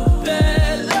 I'm a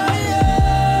bad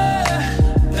liar,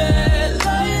 bad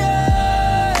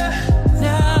liar.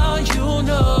 Now you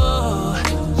know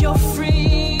you're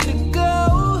free to go.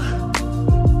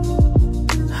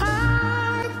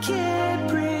 I can't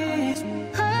breathe,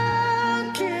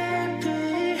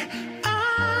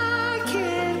 I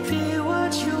can't be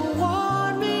what you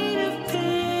want me to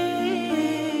be.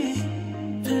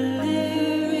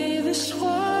 Believe me this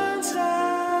one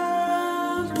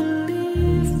time,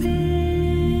 believe me.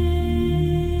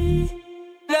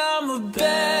 I'm a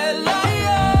bad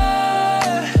liar,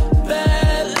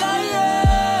 bad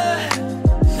liar.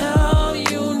 Now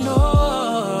you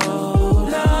know,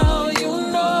 now you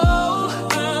know.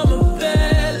 I'm a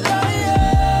bad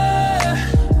liar,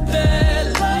 bad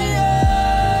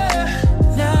liar.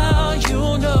 Now you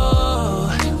know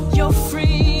you're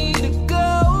free to go.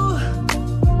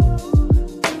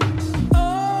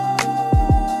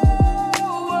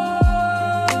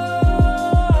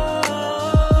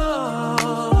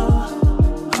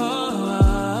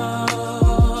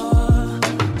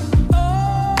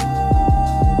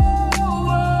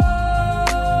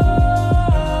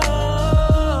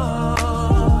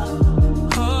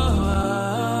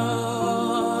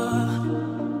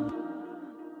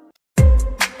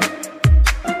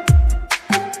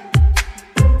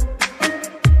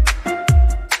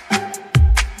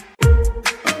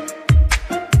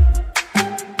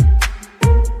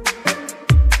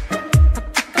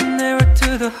 Never to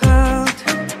the heart.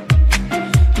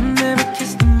 Never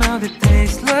kissed a mouth that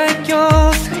tastes like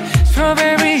yours.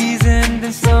 Strawberries and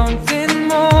then something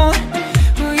more.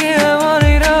 Oh yeah, I want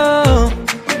it all.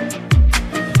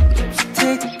 Let's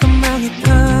take a magic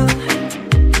pill.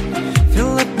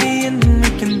 Fill up me and then we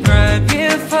can drive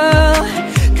here far.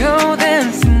 Go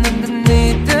dancing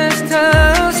underneath the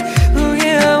stars. Oh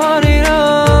yeah, I want it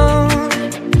all.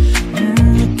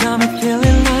 You got me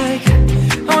feeling like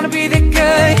I wanna be the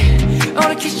guy. I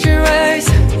wanna kiss your eyes,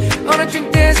 I wanna drink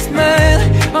that smile,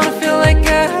 I wanna feel like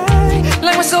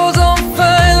my soul's on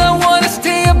fire. I wanna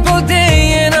stay up all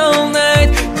day and all night.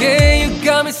 Yeah, you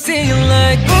got me singing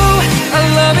like, ooh, I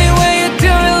love it when you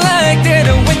do it like that.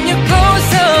 And when you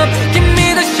close up, give me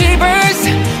the shivers.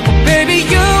 Oh baby,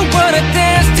 you wanna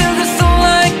dance till the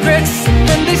sunlight cracks. And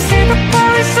when they say the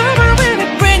bar is over, when they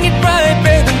bring it right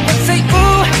back, then we say,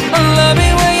 ooh, I love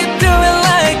it when you do it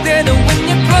like that. And when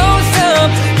you close up,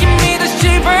 give me the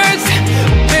shivers.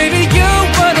 Baby, you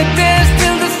wanna dance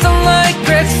till the sunlight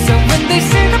cracks. So when they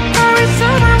say the bar is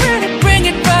over, when they bring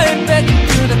it right back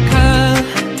into the car.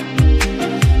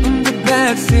 On the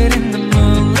backseat in the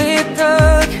moonlit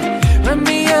dark, wrap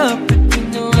me up between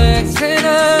your legs and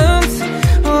arms.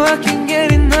 Oh, I can't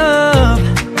get enough.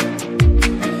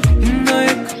 You know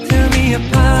you could tear me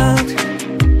apart,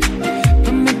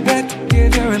 put me back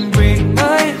together and break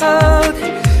my heart.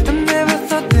 I never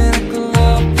thought that I could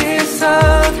love this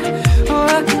hard. Oh,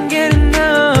 I can't get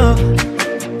enough.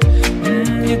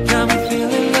 You got me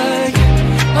feeling like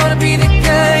I wanna be the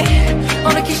guy. I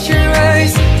wanna kiss your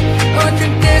eyes, I wanna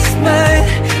drink that smile,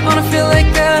 I wanna feel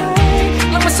like that.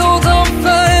 Like my soul's on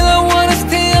fire. I wanna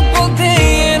stay up all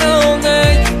day and all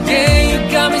night. Yeah, you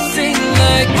got me singing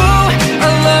like, ooh, I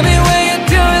love it when you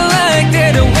do it like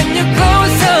that. And when you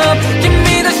close up, give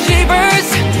me the shivers.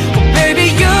 Oh baby,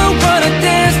 you wanna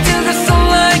dance till the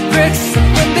sunlight cracks. And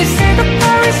when they say the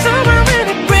bar is over, when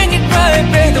they bring it right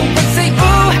back, then we say,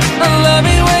 ooh, I love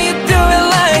it when you do it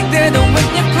like that. And when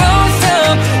you close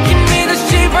up, give me the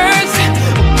shivers.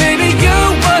 Oh baby, you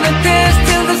wanna dance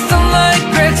till the sunlight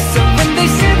cracks. So when they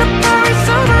say the bar is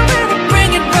over, when they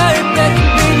bring it right back,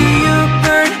 baby, you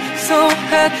burn so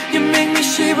hot, you make me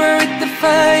shiver with the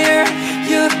fire.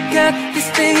 You got this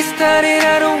thing started,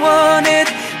 I don't want it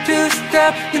to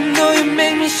stop. You know you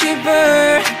make me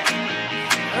shiver.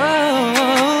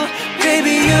 Oh,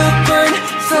 baby, you burn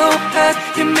so hot,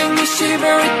 you make me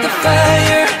shiver with the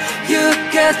fire. You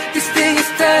got this thing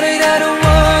started, I don't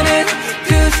want it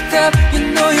to stop. You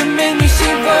know you make me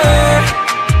shiver.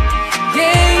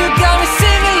 Yeah, you got me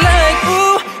singing like,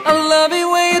 ooh, I love it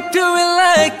when you do it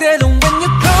like that. And when you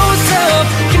close up,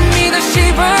 give me the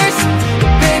shivers.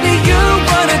 Baby, you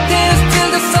wanna dance till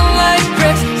the sunlight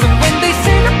cracks. So when they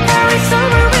say the bar is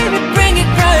over, baby, bring it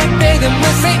right back, then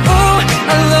we'll say, ooh,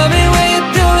 I love it when you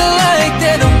do it like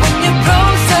that. And when you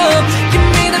close up, give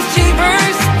me the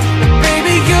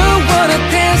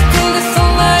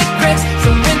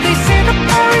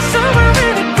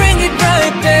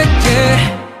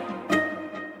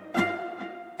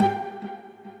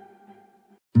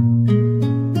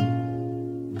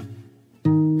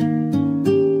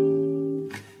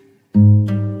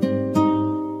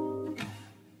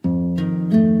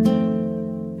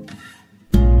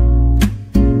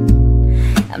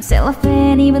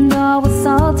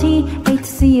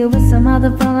see you with some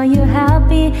other fella, are you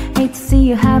happy? Hate to see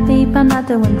you happy, but not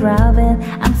the one driving.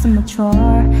 I'm so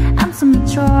mature, I'm so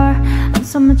mature, I'm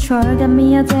so mature. Got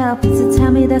me a deal, please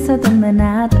tell me that's something that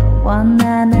I don't want,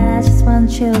 and I just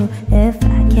want you. If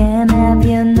I can't have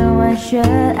you, know I should.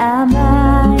 I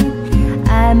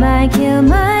might kill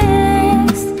my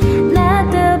ex,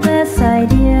 not the best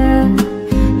idea.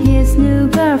 His new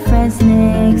girlfriend's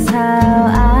next, how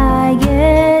I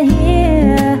get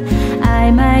here.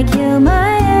 I might kill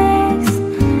my ex,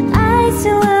 I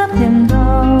still love him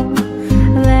though.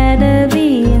 Rather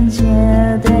be in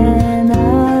jail than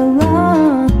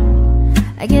alone.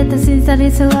 I get the sense that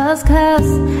it's a lost cause.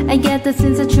 I get the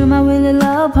sense that you might really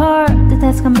love her. The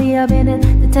test can be a minute,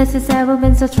 the test has ever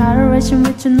been so try to reach and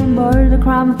reach no more. The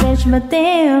crime of fish, but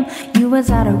damn, you was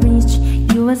out of reach.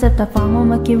 You was at the farm, I'll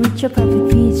make you reach your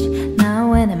perfect peach.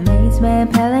 Now in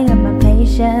amazement, pelling up my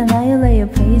patience. Now you lay your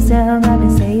face down, let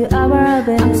me say you over a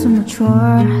bit. I'm so mature,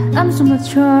 I'm so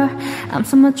mature, I'm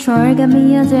so mature. Got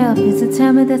me a deal, please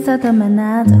tell me there's other man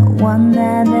I don't want,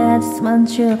 that I just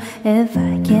want you. If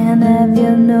I can't have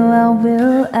you, know I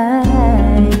will.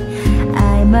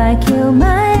 I might kill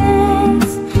my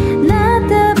ex, not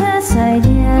the best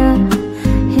idea.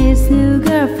 His new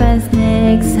girlfriend's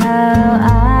next, how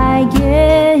I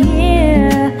get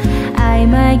here. I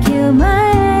might kill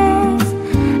my ex,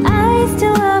 I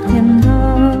still love him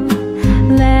though.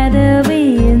 Rather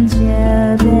be in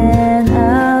jail than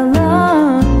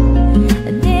alone.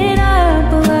 I did not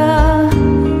below,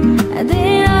 I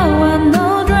did not want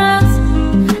no drugs.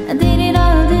 I did it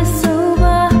all this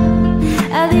sober,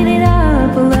 I did it all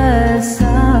below. So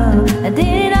I did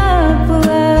it all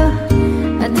below,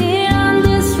 I did it all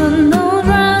this for no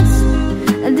drugs.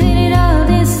 I did it all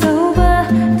this sober,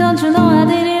 don't you know I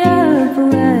did it all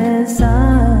below. So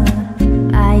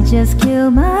I just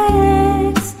killed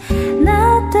my ex,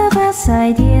 not the best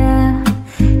idea.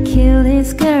 Kill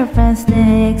his girlfriend's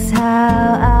next,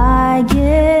 how I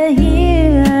get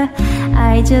here.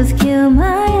 I just killed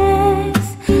my ex,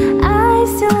 I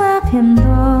still love him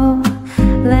though.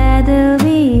 Rather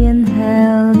be in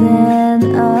hell than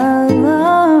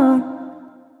alone.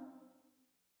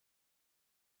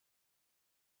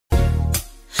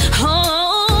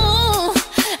 Oh,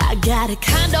 I got a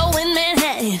condo in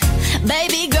Manhattan.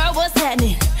 Baby girl, what's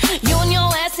happening? You and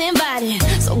your ass invited,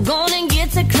 so go on and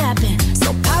get to clapping.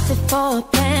 So pop it for a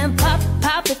pan, pop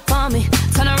it for me.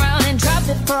 Turn around and drop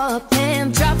it for a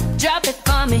pan, drop it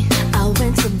for me. I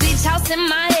went to beach house in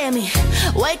Miami,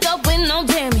 wake up with no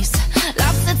jammies.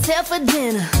 Lobster tail for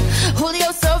dinner,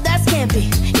 Julio served that scampi.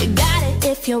 You got it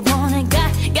if you want it,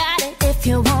 got it if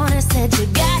you want it. Said you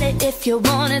got it if you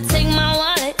want it, take my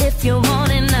wallet if you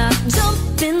want it now.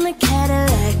 Jump in the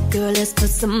Cadillac, girl, let's put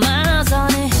some miles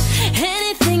on it.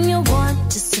 Anything you want,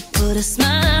 just to put a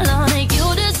smile on it.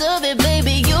 You deserve it,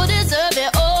 baby, you deserve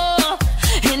it, oh.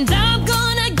 And I'm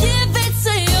gonna give it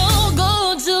to you.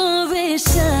 Gold jewelry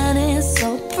shining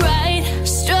so bright,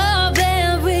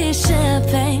 strawberry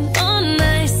champagne on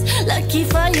ice. Lucky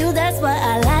for you, that's what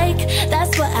I like,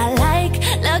 that's what I like.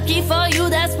 Lucky for you,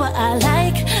 that's what I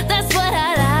like, that's what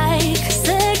I like.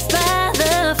 Sex by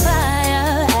the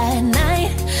fire at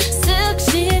night, silk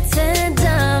sheets and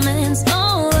diamonds,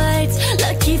 all white.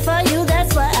 Lucky for you,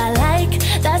 that's what I like,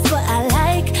 that's what I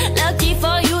like. Lucky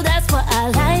for you, that's what I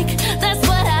like, that's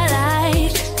what I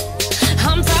like.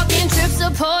 I'm talking trips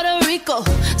to Puerto Rico,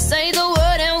 say the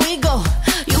word and we go.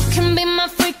 You can be my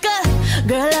freaka,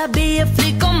 girl, I'll be a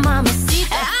flico, mamacita.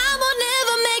 I will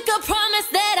never make a promise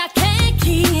that I can't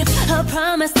keep, a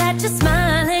promise that your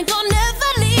smile ain't gon'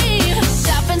 never leave.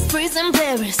 Shopping sprees in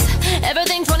Paris,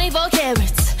 everything 24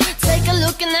 carats. Take a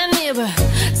look in that mirror,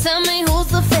 tell me who's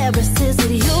the fairest. Is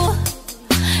it you?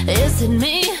 Is it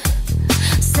me?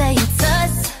 Say it's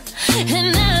us,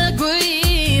 and I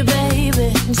agree,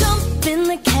 baby. Jump in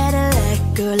the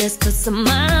Cadillac, girl, let's put some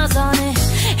miles on it.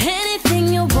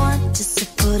 Anything you want, just to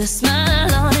put a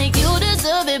smile on it. You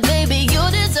deserve it, baby, you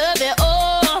deserve it,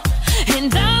 oh.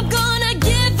 And I'm gonna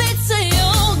give it to you.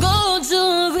 Gold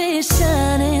jewelry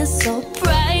shining so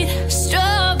bright,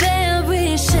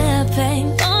 strawberry champagne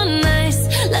on ice.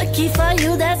 Lucky for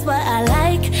you, that's what I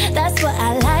like, that's what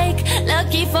I like.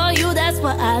 Lucky for you, that's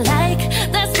what I like,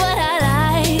 that's what I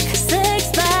like.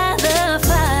 Sex by the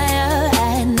fire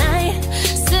at night,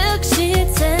 silk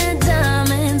sheets and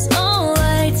diamonds on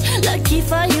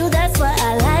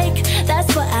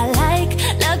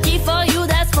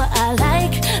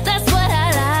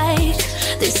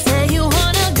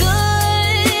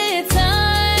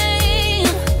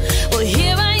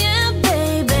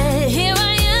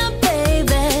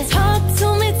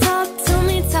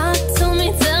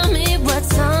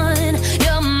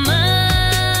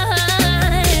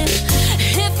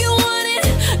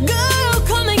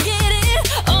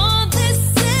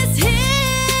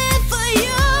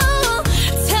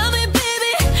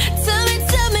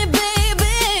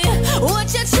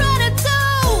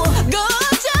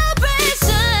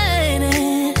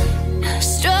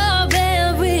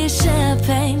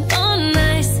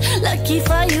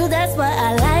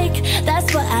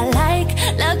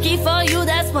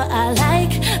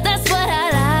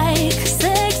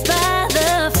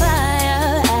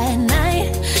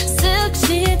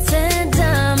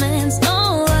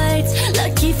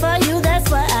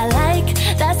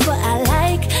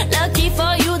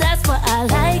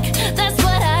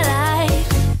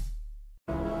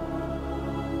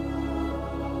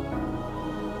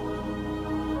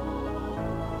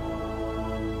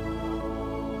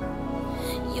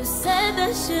You said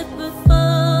that shit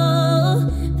before,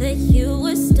 that you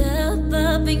would step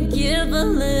up and give a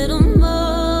little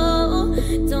more.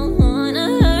 Don't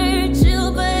wanna hurt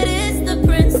you, but it's the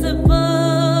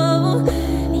principle.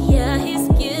 Yeah, he's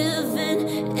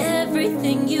giving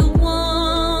everything you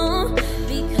want,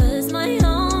 because my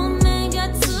own man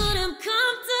got too damn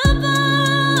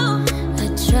comfortable. I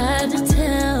tried to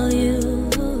tell you,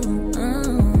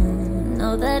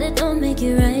 know that it don't make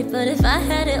it right, but if I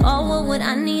had it all, what would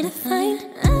I need to find?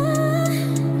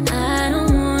 I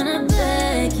don't wanna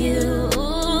beg you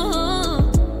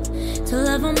to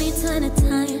love on me time to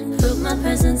time, prove my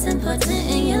presence important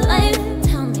in your life.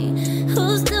 Tell me,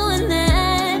 who's doing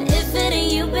that? If it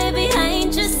ain't you, baby, I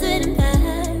ain't just sitting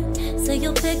back. So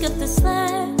you'll pick up the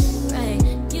slack, right?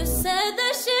 You said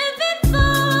that shit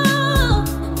before,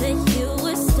 that you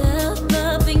would step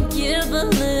up and give a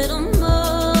little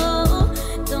more.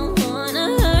 Don't wanna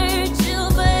hurt you,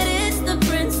 but it's the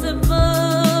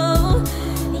principle.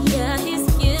 Yeah, he's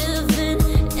giving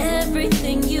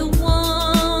everything you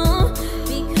want,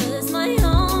 because my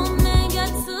own man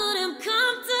got too damn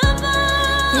comfortable.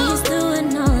 He's doing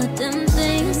all of them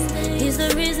things. He's the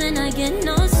reason I get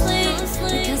no sleep,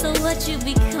 because of what you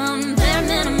become. Bare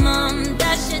minimum,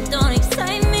 that shit don't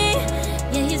excite me.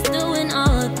 Yeah, he's doing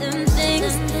all of them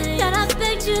things that I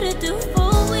begged you to do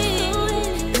for we.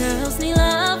 Girls need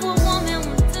love, what woman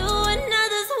will do,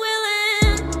 another's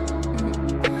willing.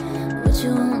 What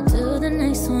you won't do, the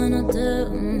next one will do.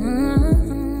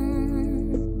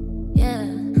 Yeah.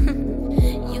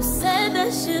 You said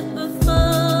that shit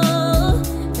before,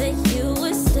 that you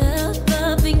would step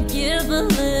up and give a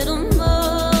little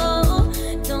more.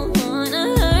 Don't wanna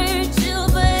hurt you,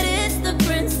 but it's the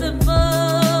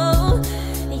principle.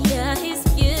 Yeah, he's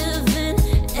giving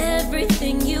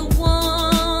everything you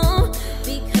want,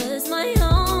 because my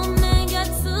own man got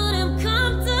too damn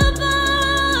comfortable.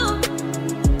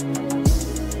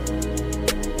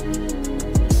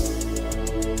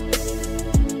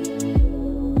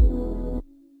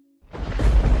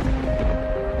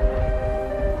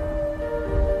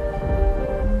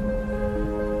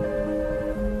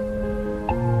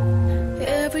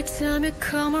 Every time you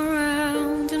come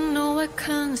around, you know I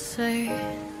can't say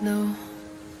no.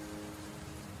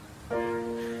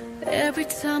 Every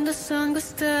time the sun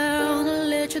goes down, I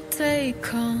let you take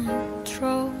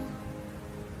control.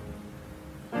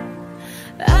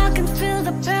 I can feel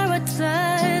the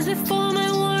paradise before my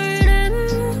word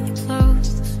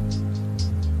implodes.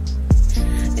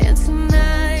 And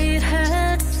tonight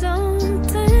had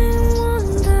something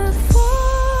wonderful.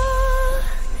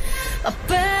 A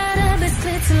better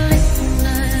bit to late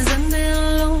nights and been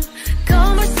alone.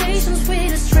 Conversations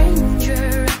with a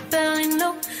stranger I barely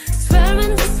know.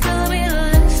 Swearing this will be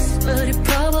less, but it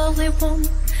probably won't.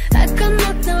 I got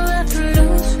nothing left to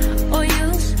lose or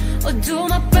use or do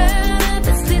my better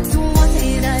best to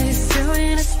white eyes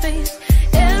staring at space.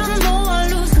 And I know I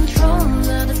lose control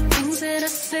of the things that I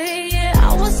say. Yeah,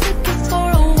 I was looking for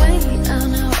a way out,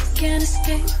 now I can't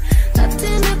escape.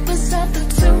 Nothing happens after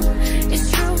two. It's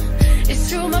true, it's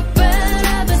true. My bad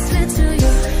habits lead to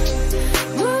you.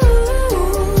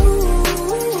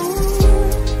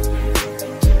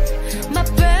 My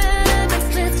bad habits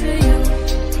lead to you.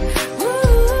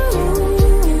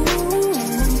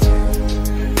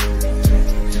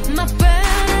 My bad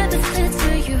habits lead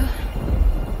to you.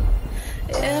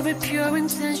 Every pure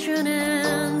intention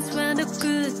ends when the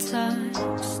good times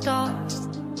start.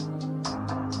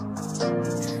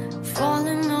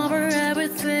 Falling over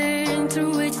everything to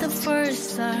reach the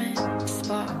first sign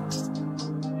spark.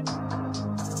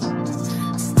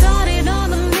 Started on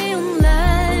the neon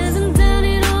lights and then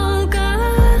it all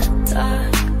got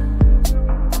dark.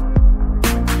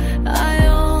 I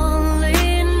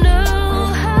only know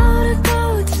how to go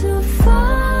too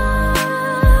far.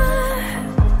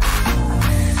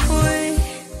 We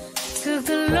took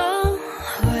the long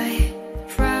way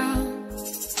round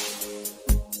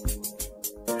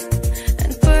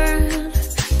and burned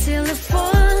till the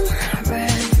fun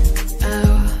ran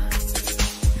out.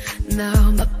 Now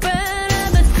my bad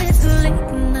habits lead to late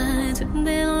nights and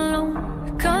been alone.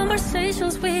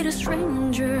 Conversations with a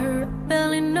stranger I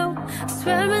barely know.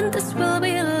 Swearing this will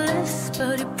be less,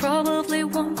 but it probably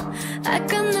won't. I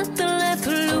got nothing left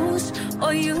to lose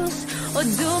or use or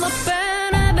do. My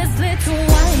bad habits lead to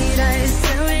white eyes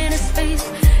staring at space.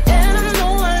 And I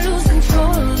know I lose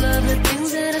control of the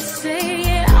things that I say.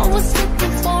 Yeah, I was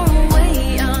looking for a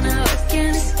way out, now I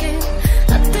can't escape.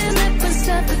 Nothing happens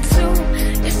after two.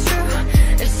 It's true,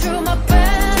 it's true. My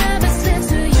bad habits lead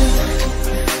to you.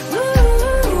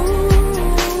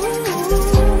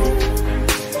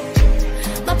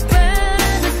 My bad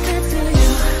habits lead to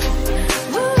you.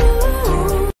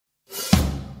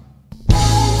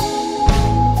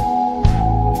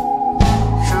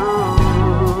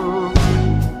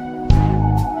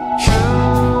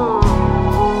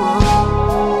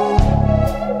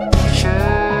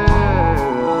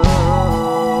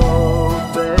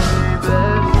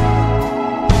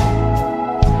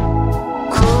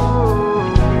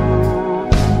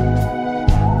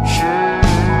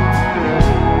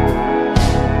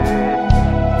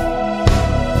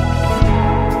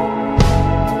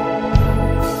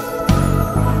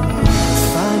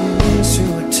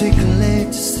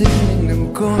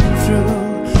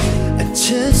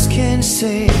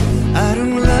 say I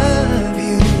don't love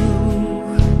you,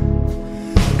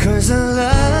 'cause I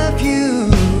love you,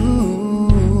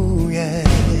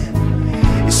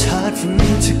 yeah. It's hard for me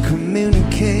to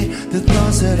communicate the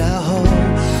thoughts that I hold,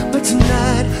 but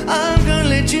tonight I'm gonna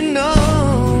let you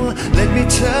know. Let me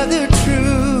tell the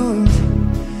truth,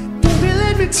 baby,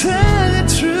 let me tell the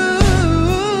truth.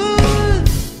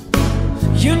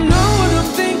 You know what I'm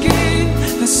thinking,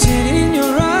 I see it in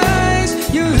your eyes.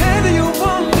 You hate that you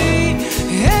want me,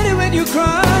 you hate it when you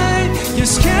cry.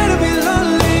 You're scared to be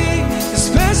lonely,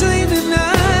 especially in the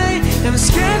night. I'm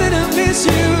scared that I miss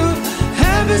you,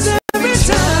 happens every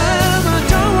time. I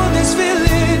don't want this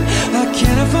feeling, I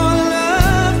can't afford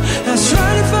love. I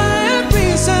try to find a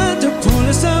reason to pull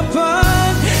us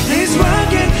apart. It's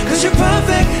working, 'cause you're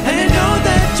perfect, and I know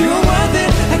that you're worth it.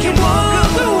 I can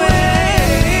walk away.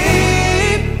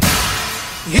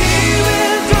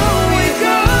 Even though we're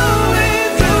going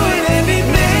through it and it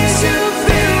makes you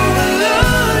feel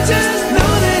alone, just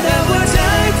know that I will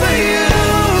die for you.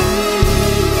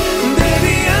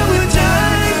 Baby, I will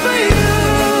die for you.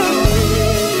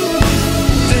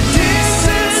 The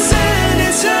distance and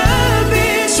the time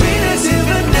between us, if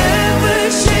I never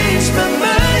change my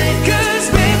mind, 'cause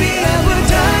baby, I will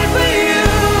die for you.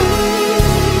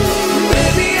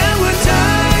 Baby, I will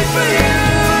die for you.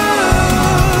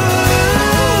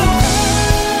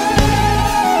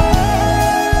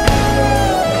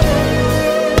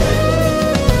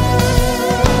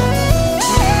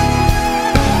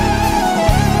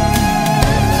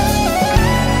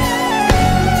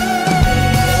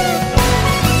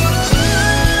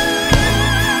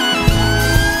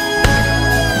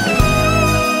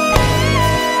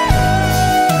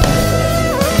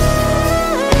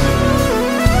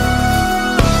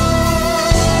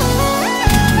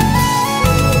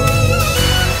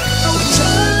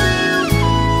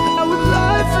 I would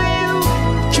lie for you,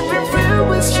 keep it real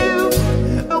with you.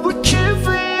 I would kill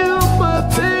for you, my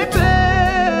baby.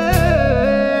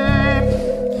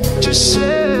 Just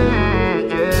say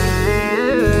yeah.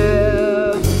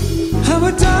 I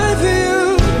would die for you,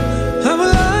 I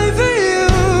would lie for you,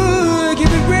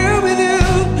 keep it real with you.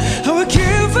 I would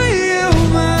kill for you,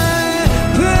 my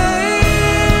baby.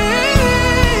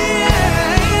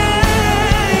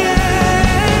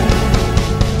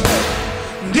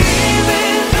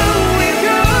 Even though we're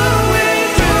going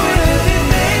through it and it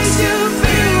makes you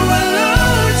feel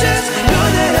alone, just know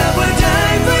that I would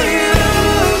die for you.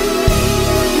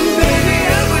 Baby,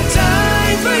 I would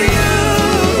die for you.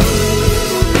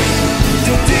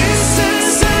 The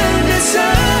distance and the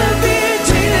time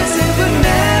between us, it would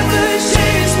never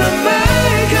change my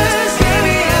mind, 'cause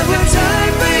baby, I would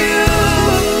die for you.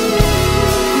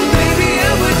 Baby,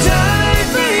 I would die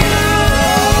for you.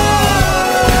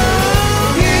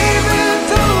 Even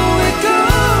though we're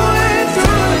going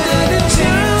through it and it makes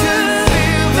you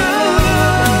feel alone,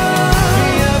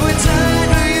 I would die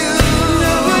for you.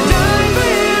 I would die for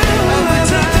you. I would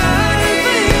die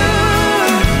for you.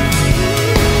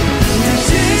 The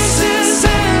distance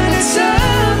and the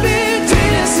time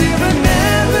between us, it would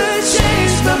never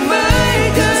change my mind,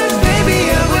 'cause baby,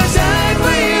 I would die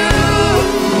for you.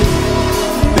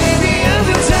 Baby, I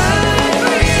would die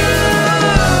for you.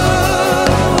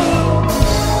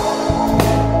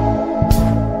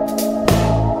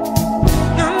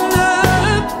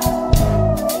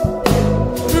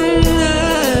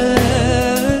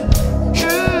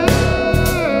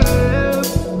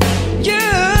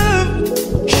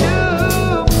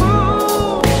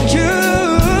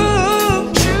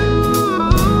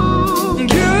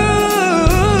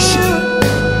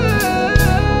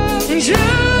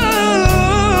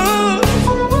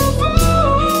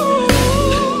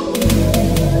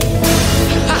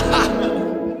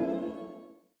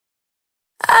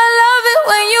 I love it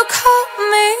when you call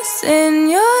me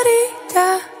Señorita.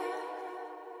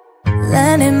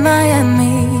 Land in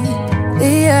Miami,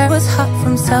 the air was hot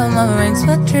from summer rains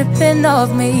were dripping off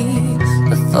me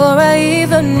before I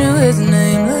even knew his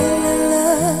name. La, la, la.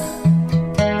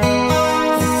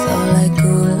 It felt like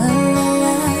ooh la la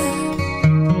la.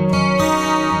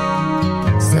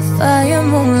 Sapphire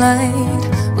moonlight,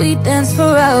 we danced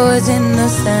for hours in the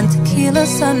sand, tequila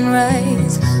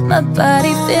sunrise. My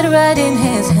body fit right in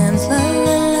his hands, la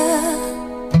la la.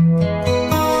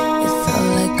 It felt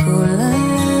like ooh la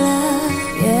la la,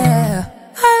 yeah.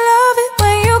 I love it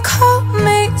when you call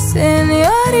me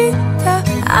Señorita.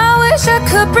 I wish I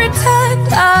could pretend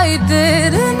I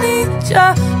didn't need ya,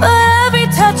 but every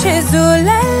touch is ooh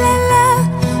la la la.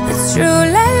 It's true,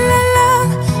 la la la.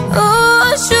 Ooh,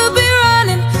 I should be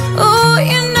running. Ooh,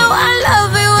 you know I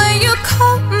love it when you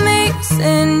call me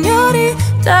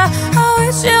Señorita. I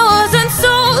wish it wasn't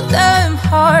so damn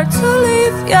hard to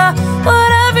leave, yeah. But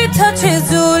every touch is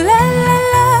ooh la la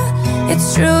la. It's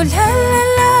true, la la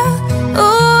la.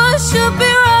 Ooh, I should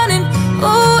be running.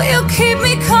 Ooh, you keep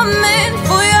me coming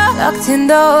for ya. Locked in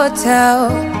the hotel.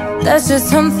 There's just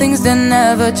some things that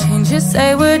never change. You say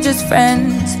we're just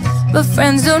friends, but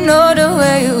friends don't know the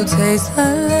way you taste, la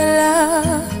la la.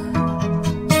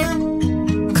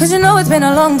 Cause you know it's been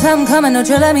a long time coming, don't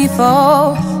you let me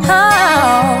fall.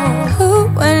 Oh, ooh,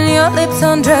 when your lips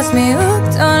undress me,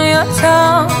 hooked on your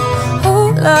tongue.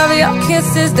 Ooh, love, your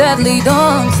kiss is deadly,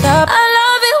 don't stop. I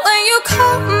love it when you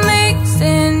call me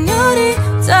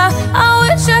Señorita. I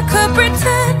wish I could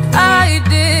pretend I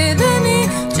didn't need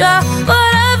ya, but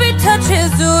every touch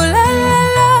is ooh la la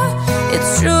la.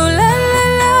 It's true, la la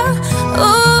la.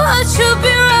 Ooh, I should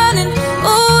be running.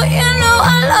 Ooh, you know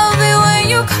I love it when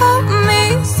you call me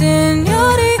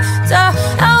Señorita.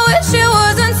 I wish it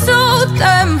wasn't so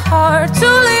damn hard to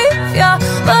leave, yeah.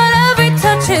 But every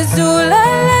touch is ooh la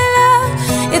la la.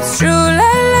 It's true,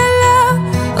 la la la.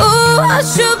 Ooh, I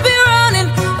should be running.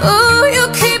 Ooh, you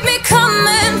keep me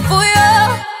coming for ya.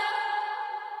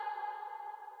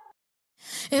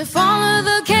 If all of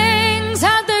the kings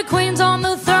had their queens on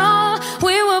the throne,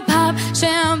 we would pop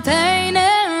champagne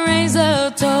and raise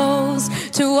a toast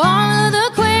to all of the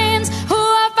queens who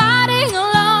are fighting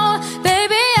alone.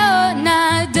 Baby, you're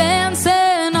not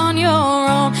dancing on your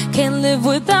own. Can't live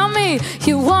without me.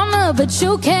 You wanna, but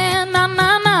you can't. Nah,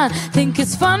 nah, nah. Think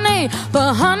it's funny,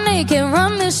 but honey, can't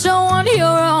run this show on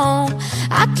your own.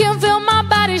 I can feel my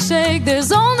body shake.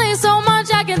 There's only so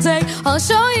much I can take. I'll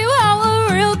show you how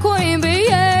a real queen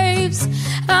behaves.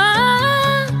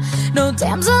 No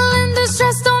damsel in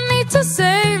distress don't need to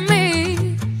save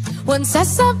me. Once I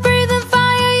stop breathing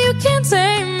fire, you can't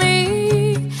tame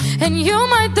me. And you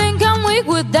might think I'm weak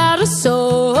without a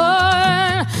sword,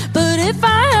 but if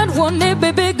I had one, it'd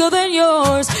be bigger than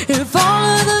yours. If all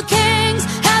of the kings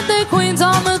had their queens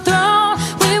on the throne,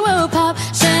 we will pop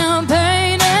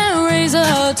champagne and raise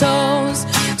a toast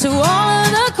to all of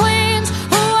the queens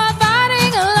who are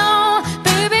fighting alone.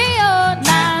 Baby, you're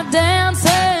not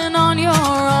dancing on your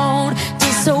own.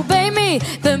 Disobey me,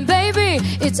 then baby,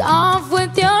 it's off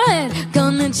with your head.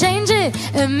 Gonna change it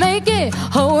and make it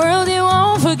a world you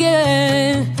won't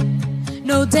forget.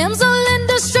 No damsel in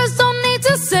distress don't need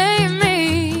to save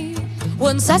me.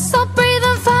 Once I stop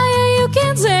breathing fire, you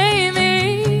can't save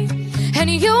me. And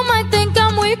you might think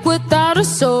I'm weak without a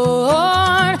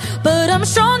sword, but I'm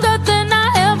stronger than I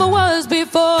ever was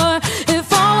before.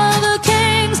 If all of the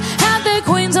kings had their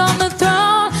queens on the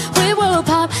throne, we will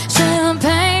pop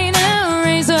champagne and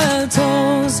raise a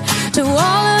toast to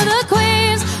all of the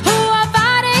queens who are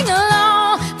fighting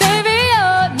alone. Baby,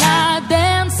 you're not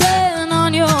dancing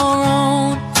on your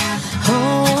own. Oh, oh,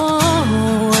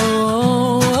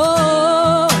 oh,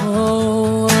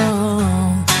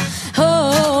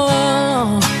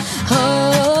 oh,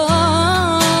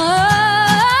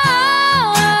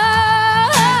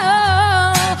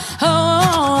 oh,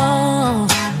 oh.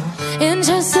 And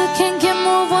just a king can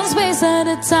move one space at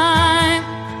a time,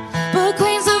 but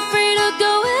queens are free to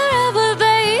go wherever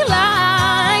they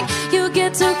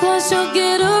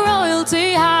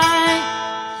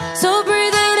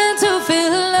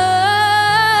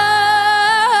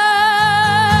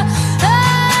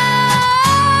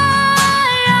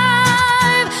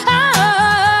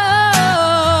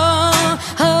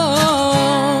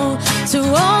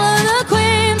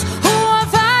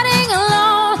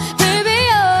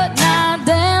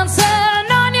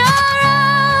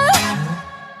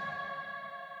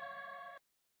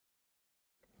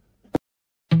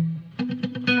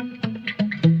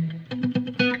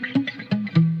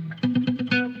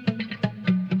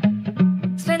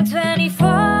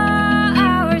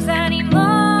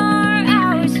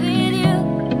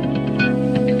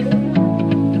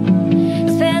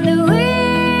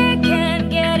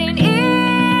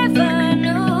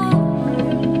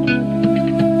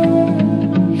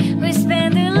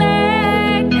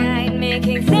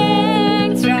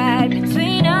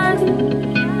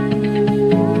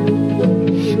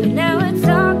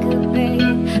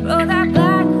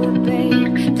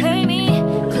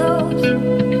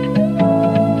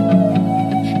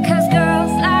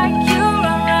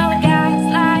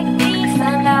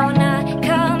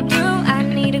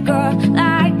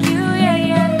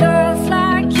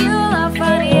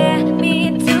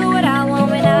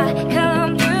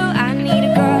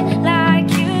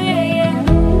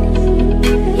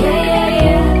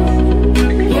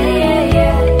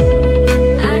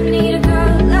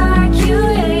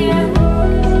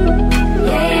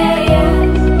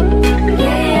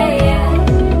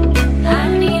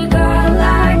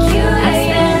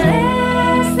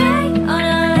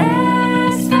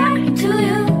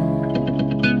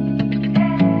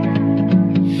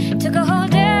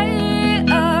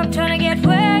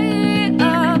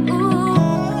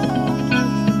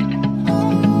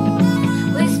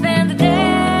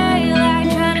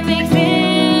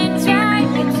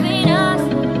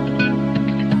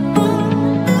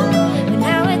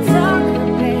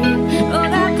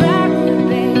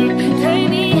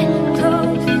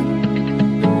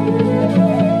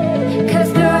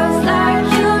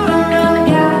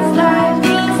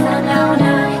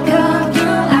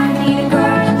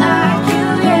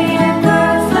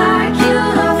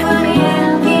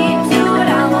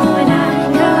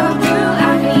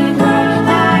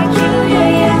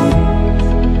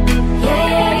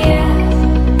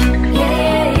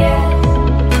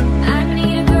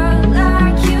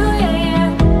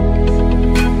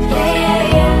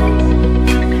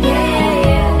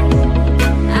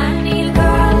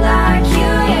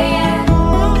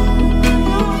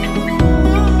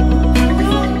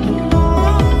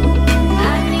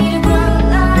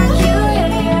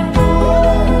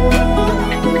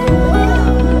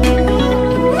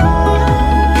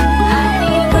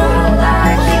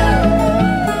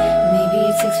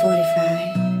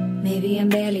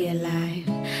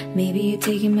Maybe you're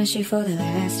taking my shit for the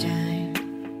last time.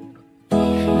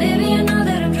 Baby, I know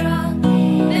that I'm drunk.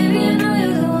 Baby, I know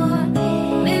you're the one.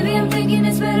 Maybe I'm thinking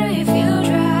it's better if you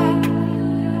try.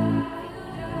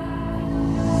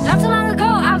 Not too long ago,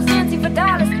 I was dancing for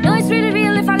dollars. No, it's really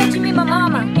real if I let you meet my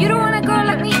mama. You don't want a girl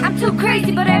like me, I'm too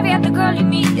crazy. But every other girl you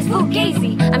meet is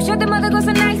fugazi. I'm sure the mother girls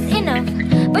are nice enough,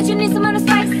 but you need someone to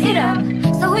spice it up.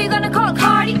 So who you gonna call?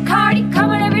 Cardi, Cardi,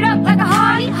 come and rev it up like a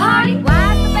Hardy, Hardy.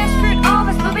 Why is the best fruit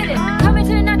always forbidden? Coming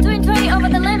to not doing 20 over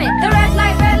the limit. The red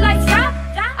light, stop.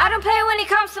 I don't play when it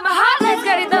comes to my heart, let's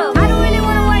get it though. I don't really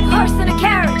want a white horse and a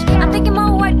carriage. I'm thinking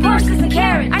more white horses and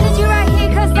carriage. I need you right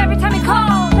here, cause every time you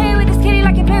call, play with this kitty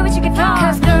like you play with your guitar.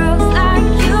 Cause girls like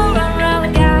you run around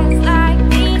with guys like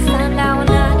me. Sundown when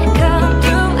I come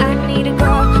through, I need a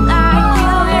girl like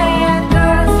you, yeah, yeah.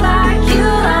 Girls like you,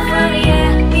 I'm running,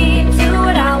 yeah. Me do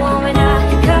what I want when I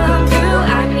come through.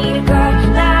 I need a girl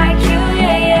like you,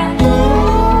 yeah, yeah.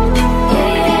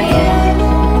 Yeah, yeah, yeah.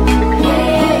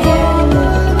 Yeah, yeah,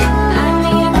 yeah. I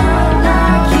need a girl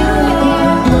like you, yeah,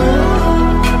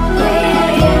 yeah.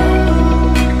 Yeah, yeah, yeah.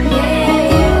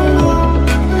 Yeah,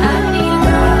 yeah. I need a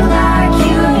girl like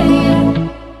you, yeah.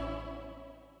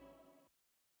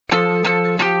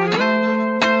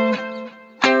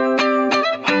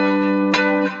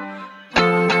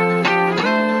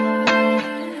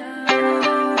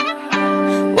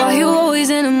 Why you always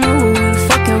in a mood?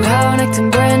 Fucking around, acting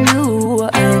brand new. I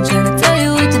ain't tryna tell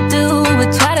you what to do,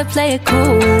 but try to play it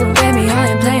cool. Baby, I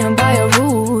ain't playing by your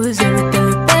rules. Everything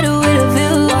look better with a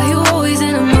view. Why you always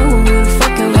in a mood?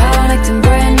 Fucking around, acting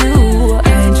brand new. I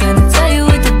ain't tryna tell you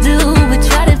what to do, but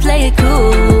try to play it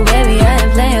cool. Baby, I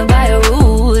ain't playing by your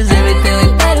rules. Everything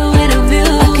look better with a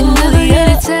view. I can never get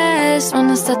attached when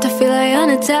I start to feel like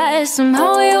unattached. Somehow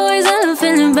we always end up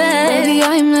feeling bad. Baby,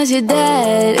 I'm not your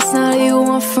dad. It's not what you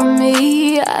want from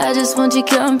me. I just want your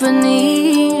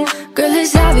company. Girl,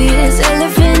 it's obvious,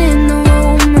 elephant in the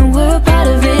room, and we're a part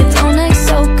of it. Don't act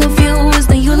so confused,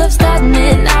 then you love starting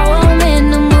it. Now I'm in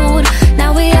the mood.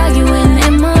 Now we arguing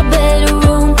in my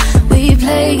bedroom. We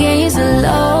play games of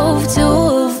love to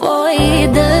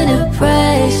avoid the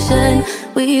depression.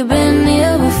 We've been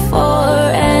here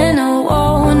before, and I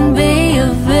won't be a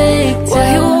victim.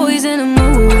 Why you always in a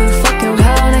mood? Fucking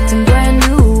around, acting brand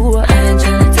new. I ain't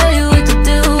tryna tell you what to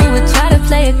do, but try to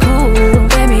play it cool.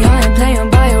 Baby, I ain't playing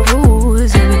by your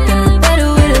rules. Everything look better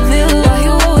with a view. Why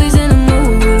you always in a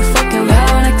mood? Fucking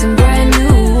around, acting brand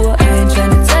new. I ain't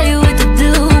tryna tell you what to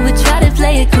do, but try to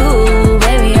play it cool.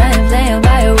 Baby, I ain't playing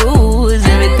by your rules.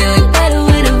 Everything look better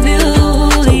with a view.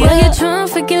 So why you tryna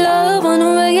figure love on the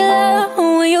regular?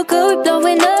 When you could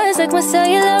blowing us like my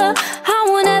cellular. I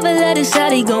won't ever let a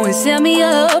shawty go and set me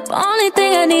up. Only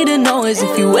thing I need to know is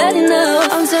if you wet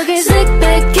enough. I'm talking slick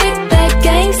back, kick back,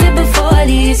 gang sipping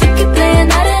 40s. You keep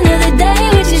playing out another day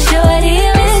with your shorty.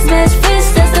 Mismatch fist,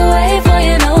 that's the way for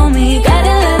you know me.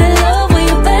 Gotta let it love when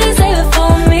you better save it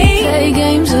for me. Play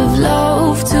games of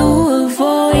love to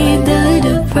avoid the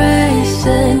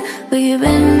depression. We've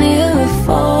been here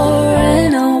before,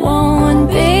 and I won't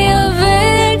be a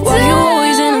victim. Why you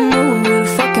always in a mood?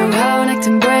 Fucking around,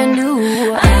 acting brand new.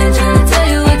 I ain't tryna tell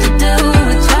you what to do,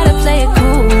 but try to play it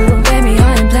cool. Baby, I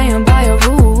ain't playing by your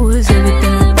rules.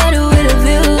 Everything look better with a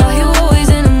view. Why you always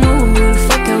in a mood?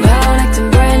 Fucking around, acting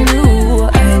brand new. I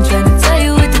ain't tryna tell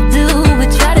you what to do, but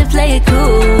try to play it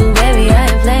cool. Baby, I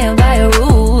ain't playing by your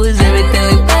rules. Everything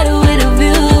look better with a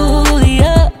view,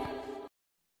 yeah.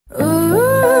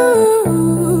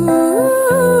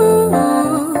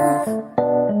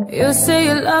 You say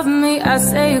you love me, I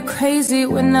say you're crazy.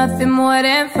 We're nothing more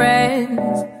than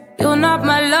friends. You're not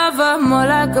my lover, more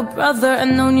like a brother. I've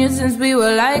known you since we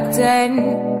were like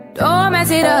 10. Don't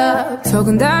mess it up,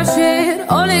 talking that shit.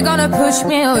 Only gonna push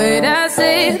me away, that's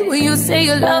it. When you say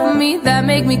you love me, that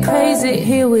make me crazy.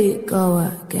 Here we go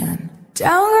again.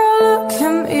 Down girl, look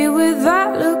at me with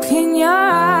that look in your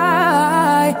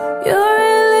eye. You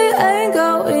really ain't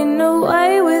going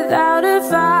away without a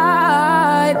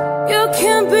fight. You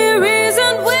can't be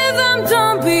reasoned with them,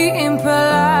 don't be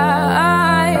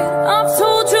impolite. I've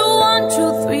told you 1,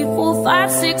 2, 3, 4,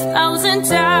 5, 6,000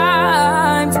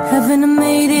 times. Haven't I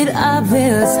made it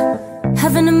obvious?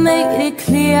 Haven't I made it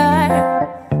clear?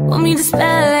 Want me to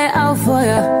spell it out for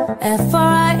you?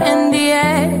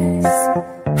 F-R-I-N-D-S.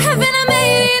 Haven't I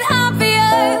made it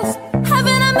obvious?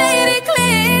 Haven't I made it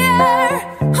clear?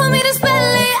 Want me to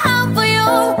spell it out for you?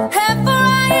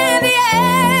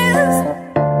 F-R-I-N-D-S.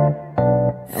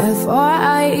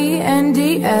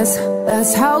 F-R-I-E-N-D-S.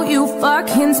 That's how you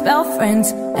fucking spell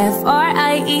friends.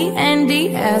 F-R-I-E-N-D-S.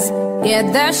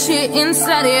 Get that shit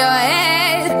inside of your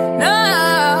head. No.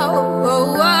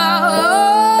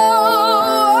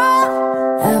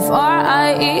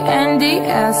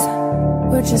 yes,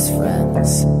 we're just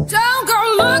friends. Don't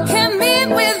go look at me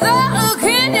with that look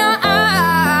in your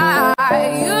eye.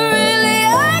 You really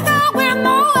are going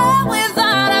nowhere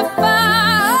without a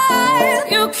fight.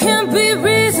 You can't be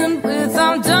reasoned with,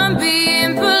 I'm done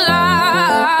being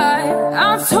polite.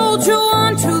 I've told you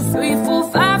 1, 2, 3,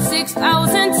 4, 5,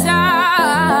 6,000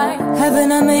 times.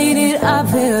 Haven't I made it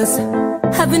obvious?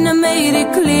 Haven't I made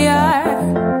it clear?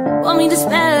 Want me to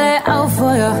spell it out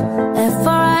for you?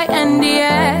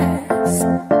 F-R-I-N-D-S.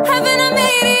 Haven't I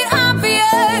made it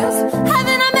obvious?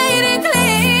 Haven't I made it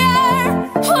clear?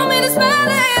 Want me to spell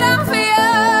it out for you?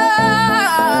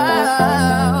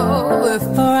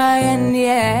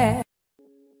 F-R-I-N-D-S.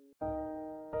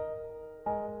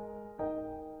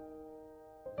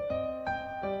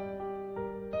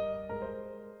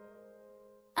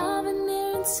 I've been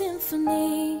hearing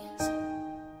symphonies.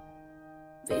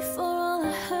 Before all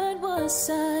I heard was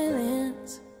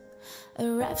silence. A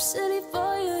rhapsody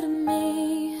for you to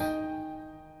me.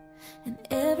 And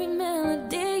every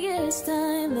melody is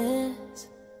timeless.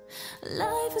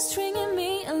 Life is stringing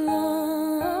me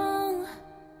along.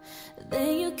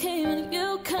 Then you came and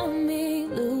you cut me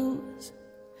loose.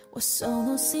 Was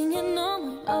solo singing on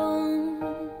my own.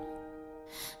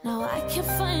 Now I can't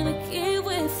find a key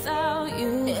without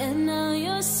you. And now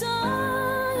your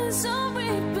song is on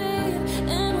repeat,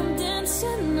 and I'm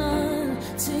dancing on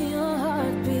to your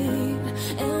heartbeat.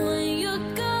 And when you're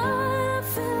gone, I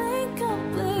feel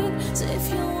incomplete. So if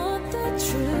you want the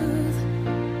truth,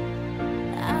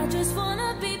 I just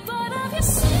wanna be part of your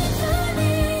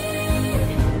symphony.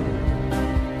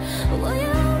 Will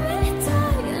you hold me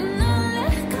tight and not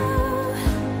let go?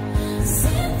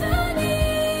 Symphony,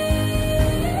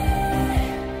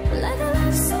 like a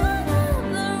love song on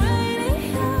the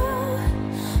radio.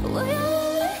 Will you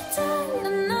hold me tight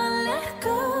and not let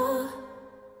go?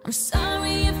 I'm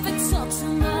sorry if I talk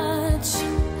too much.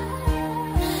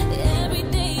 Every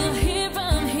day you're here,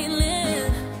 I'm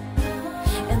healing.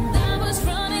 And I was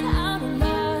running out of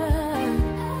love.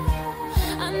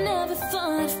 I never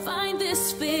thought I'd find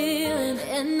this feeling.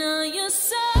 And now your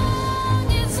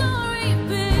song is on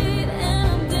repeat, and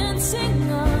I'm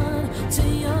dancing on to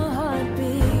your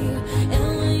heartbeat. And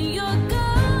when you're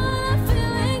gone, I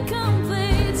feel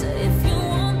incomplete. So if you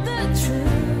want the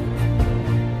truth,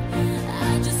 I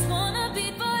just wanna be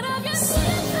part of your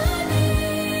symphony.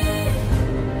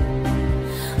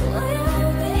 Will you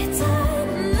hold me tight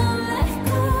and not let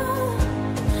go?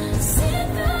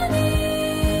 Symphony,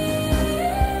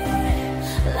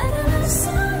 like a love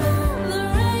song on the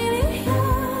radio.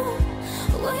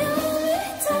 Will you hold me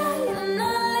tight and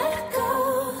not let go?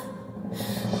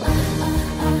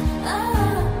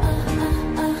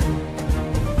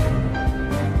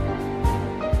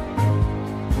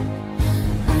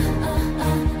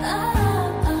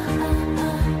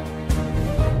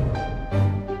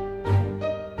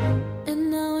 And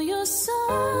now your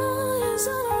song is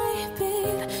on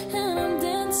repeat, and I'm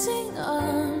dancing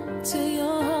on to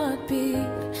your heartbeat.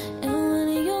 And when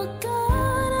you're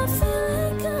gone, I feel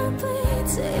incomplete.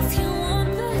 So if you want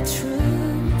the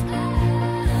truth, I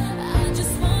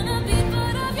just wanna be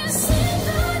part of your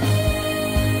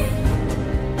symphony.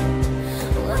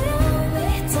 Will you hold me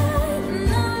tight and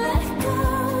not let go?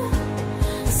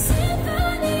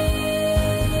 Symphony,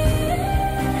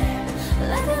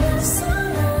 like a love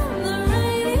song on the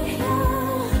radio.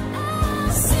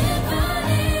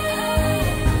 Symphony,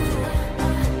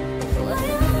 will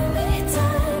you hold me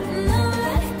tight and not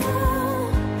let go?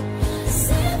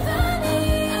 Symphony,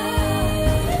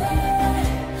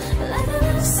 like a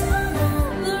love song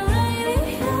on the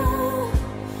radio.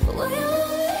 Will you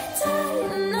hold me tight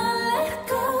and not let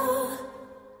go?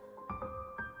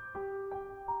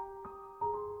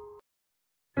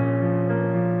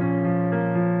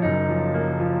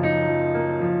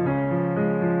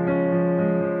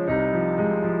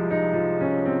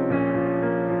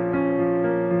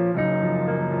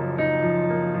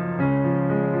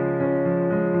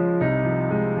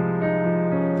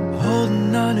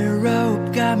 Holding on a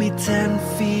rope, got me 10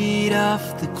 feet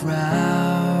off the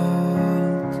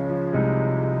ground.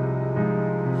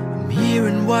 I'm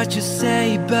hearing what you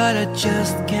say, but I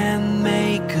just can't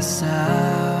make a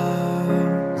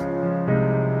sound.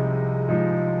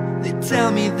 They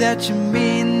tell me that you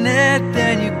mean it,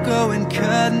 then you go and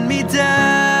cut me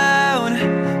down.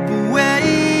 But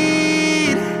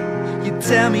wait, you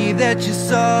tell me that you're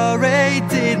sorry,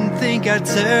 didn't think I'd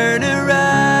turn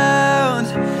around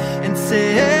and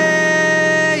say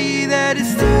that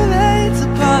it's too late to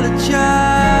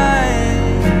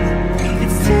apologize.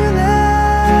 It's too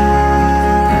late.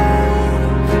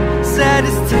 Said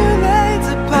it's too late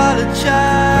to apologize.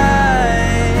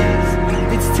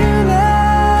 It's too late.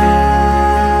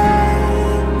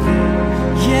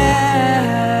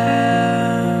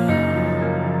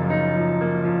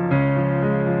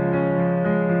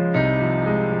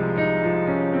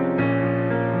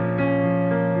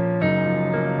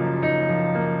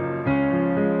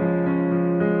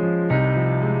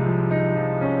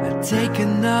 Take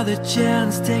another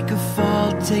chance, take a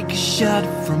fall, take a shot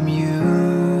from you.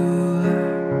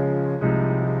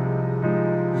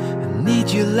 I need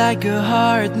you like a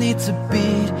heart needs a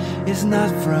beat, it's not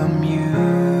from you.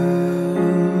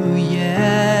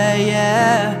 Yeah,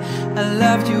 yeah, I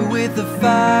loved you with the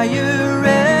fire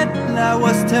red, and I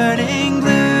was turning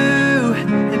blue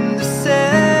in the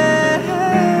sand.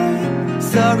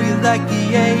 Sorry like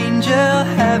the angel,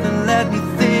 heaven let me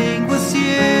think was you.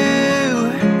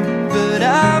 But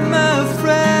I'm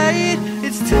afraid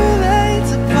it's too late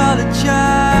to apologize.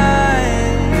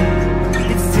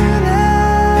 It's too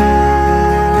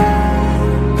late.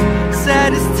 Said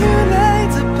it's too late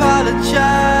to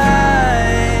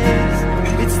apologize.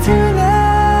 It's too late.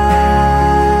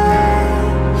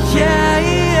 Yeah,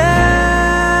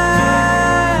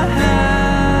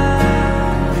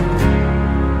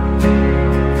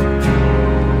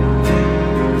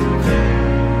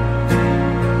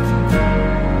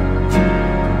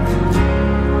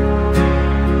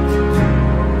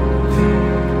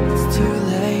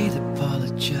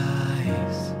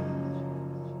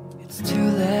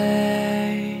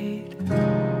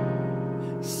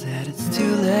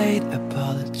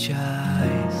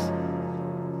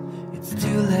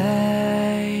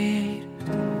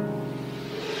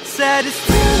 said it's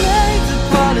too late to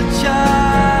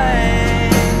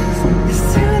apologize. It's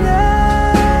too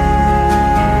late.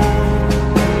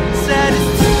 Said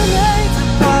it's too late to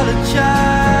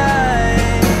apologize.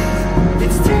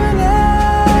 It's too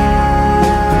late.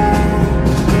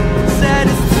 Said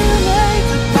it's too late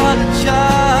to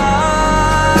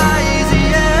apologize.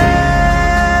 Yeah.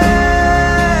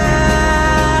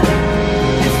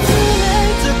 It's too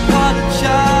late to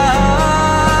apologize.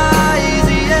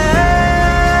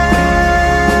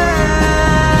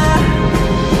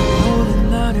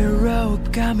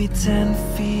 Got me 10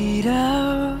 feet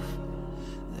off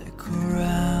the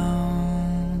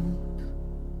ground.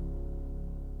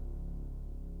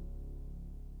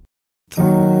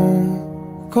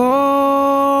 Don't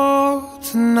go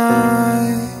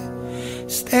tonight.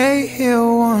 Stay here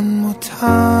one more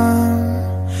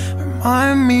time.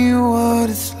 Remind me what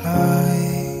it's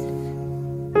like,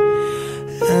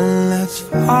 and let's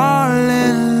fall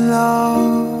in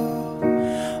love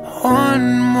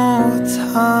one more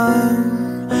time.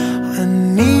 I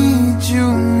need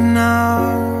you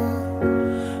now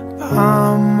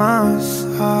by my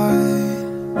side.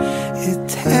 It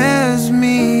tears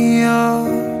me up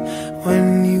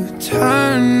when you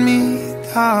turn me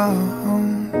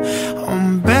down.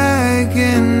 I'm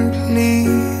begging,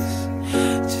 please,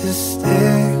 just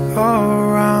stick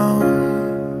around.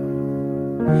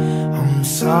 I'm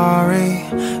sorry,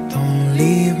 don't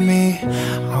leave me. I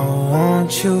want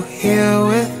you here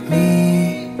with me.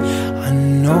 I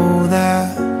know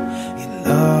that your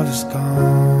love is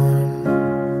gone.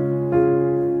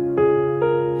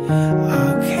 I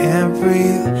can't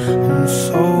breathe, I'm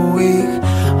so weak.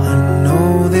 I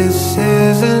know this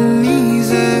isn't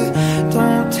easy.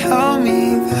 Don't tell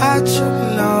me that your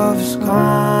love is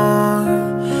gone,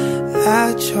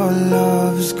 that your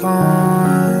love is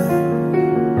gone.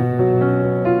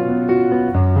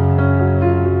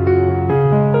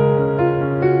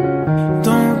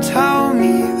 Don't tell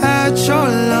me that your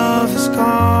love is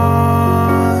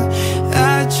gone,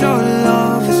 that your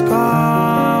love is gone,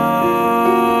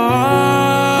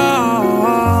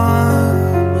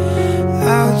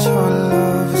 that your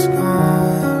love is gone.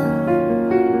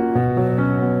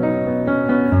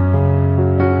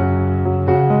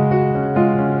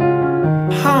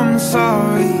 I'm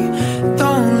sorry,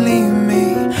 don't leave me.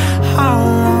 I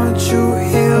want you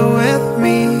here with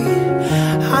me.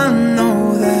 I know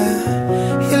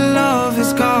that your love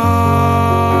is gone.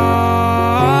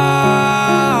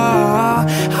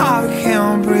 I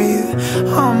can't breathe,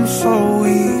 I'm so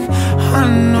weak. I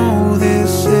know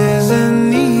this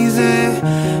isn't easy.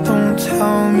 Don't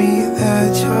tell me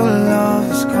that your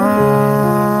love is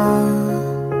gone,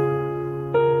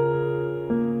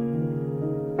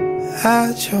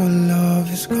 that your love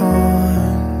is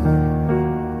gone.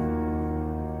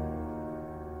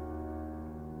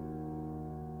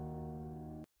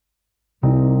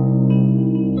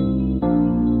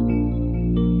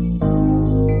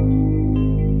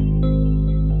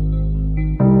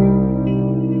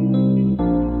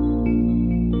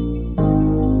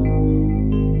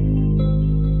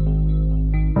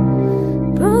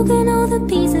 Broken all the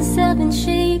pieces I've been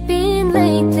shaping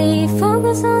lately.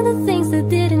 Focus on the things that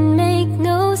didn't make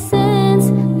no sense.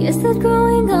 Guess that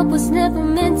growing up was never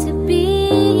meant to be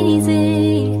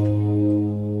easy.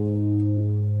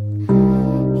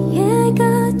 Yeah, I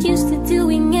got used to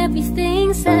doing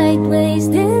everything sideways.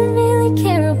 Didn't really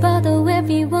care about how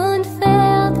everyone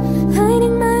felt.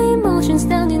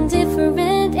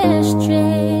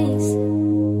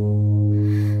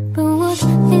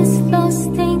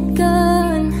 lost ain't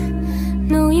gone.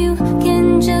 No, you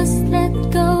can just let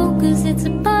go, 'cause it's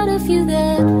a part of you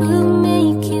that will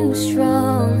make you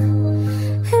strong.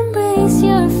 Embrace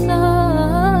your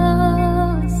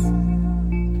flaws.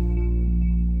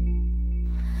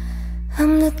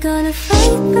 I'm not gonna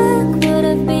fight back what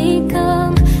I've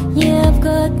become. Yeah, I've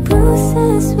got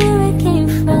bruises where I came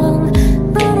from,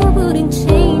 but I wouldn't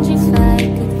change if I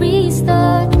could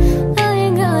restart. I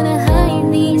ain't gonna hide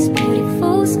these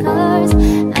beautiful scars.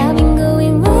 I've been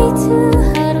going way too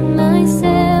hard on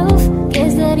myself.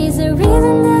 Guess that is the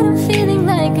reason that I'm feeling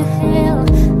like a hell.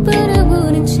 But I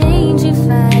wouldn't change if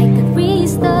I could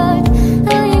restart.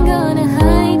 I ain't gonna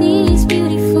hide these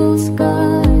beautiful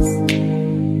scars.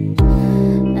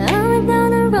 I went down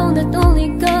a road that only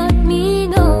got me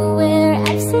nowhere.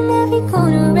 I've seen every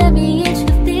corner, every inch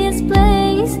of this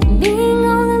place. Being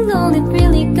all alone, it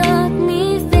really got me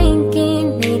thinking.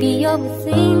 Maybe you're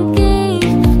thinking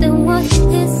that what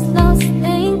is lost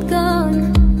ain't gone.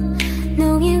 No,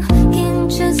 you can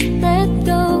just let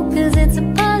go, 'cause it's a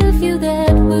part of you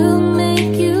that will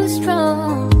make you strong.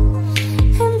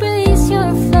 Embrace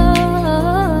your flaws.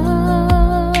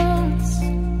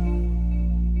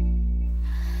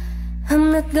 I'm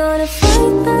not gonna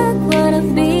fight back what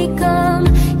I've become.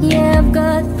 Yeah, I've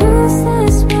got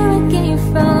bruises where I came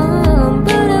from,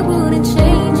 but I wouldn't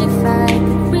change if I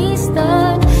could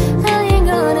restart. I ain't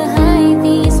gonna hide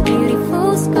these beautiful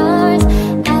scars.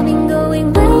 I've been going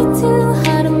way too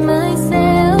hard on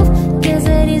myself. Guess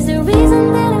that is the reason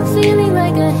that I'm feeling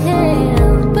like a hell.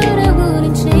 But I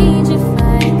wouldn't change if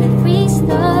I could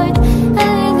restart. I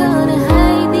ain't gonna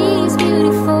hide these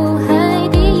beautiful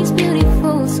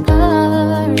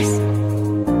scars.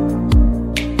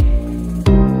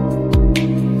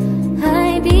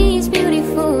 Hide these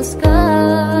beautiful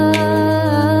scars.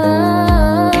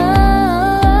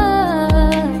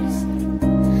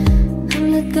 I'm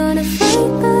not gonna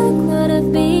fight back what I've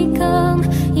become.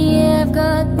 Yeah, I've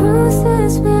got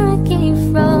bruises where I came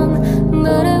from,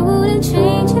 but I wouldn't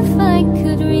change if I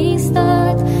could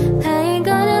restart. I ain't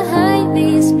gonna hide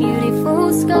these beautiful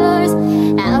scars.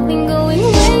 I've been going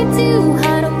way too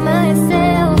hard on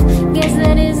myself. Guess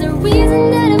that is the reason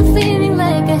that I'm feeling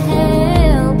like a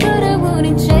hell. But I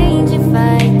wouldn't change if I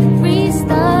could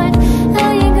restart. I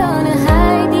ain't gonna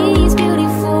hide these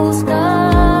beautiful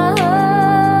scars.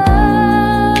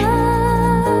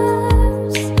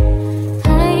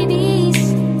 Hide these.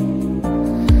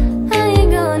 I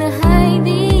ain't gonna hide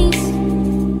these.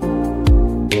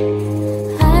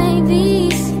 Hide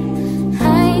these.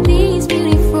 Hide these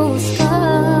beautiful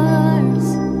scars.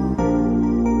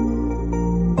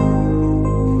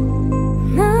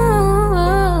 No.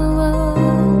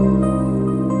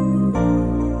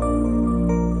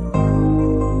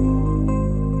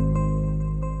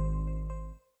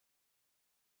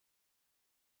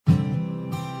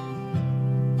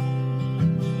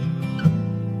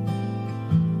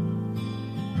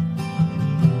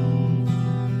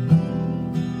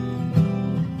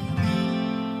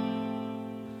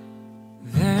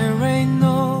 There ain't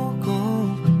no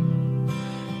gold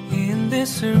in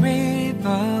this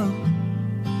river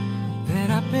that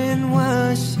I've been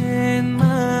washing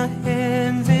my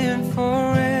hands in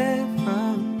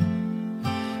forever.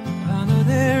 I know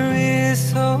there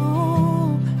is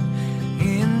hope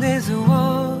in these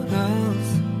waters,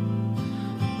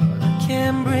 but I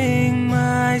can't bring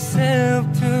myself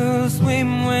to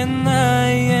swim when I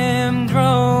am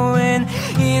drawing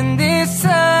in this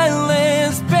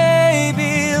silence.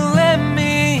 Baby, let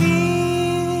me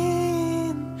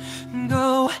in.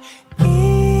 Go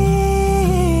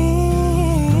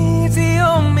easy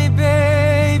on me,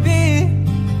 baby.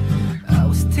 I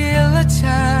was still a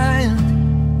child,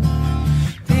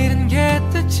 didn't get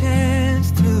the chance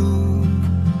to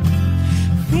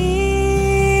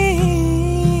feel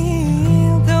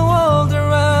the world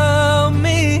around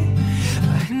me.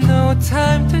 I had no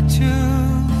time to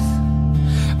choose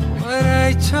what I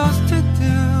chose to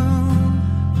do.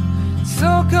 So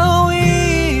go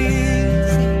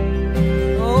easy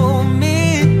on me.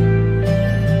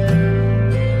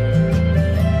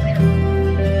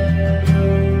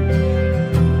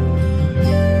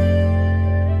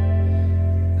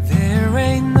 There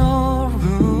ain't no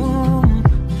room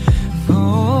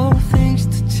for things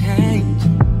to change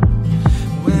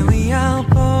when we are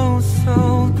both so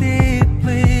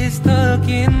deeply stuck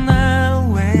in our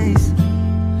ways.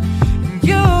 And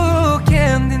you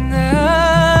can't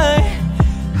deny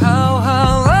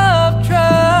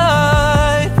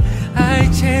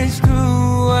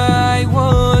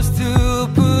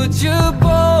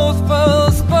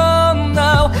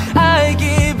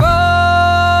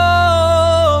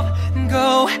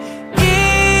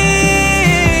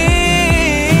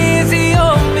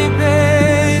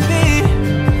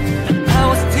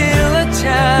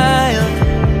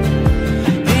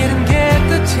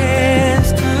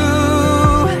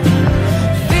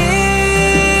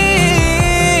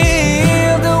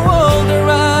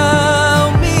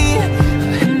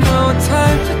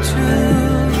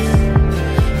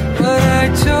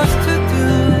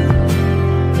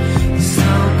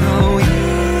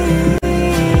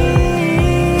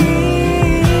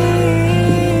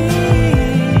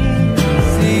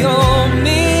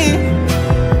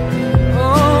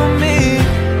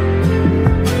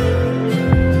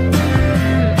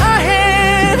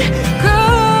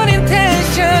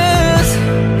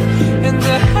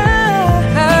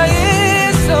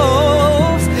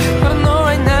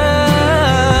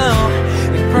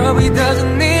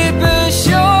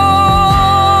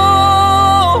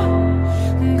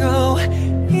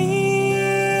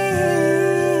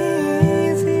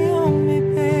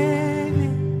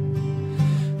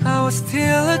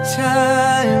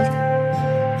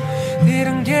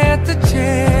got the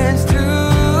chance to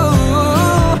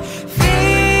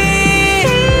feel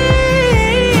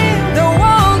the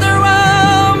world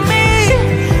around me.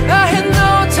 I had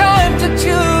no time to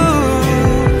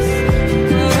choose,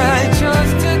 but I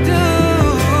chose to do.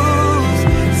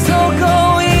 So go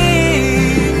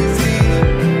easy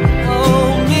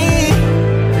on me,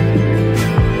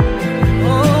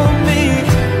 on me.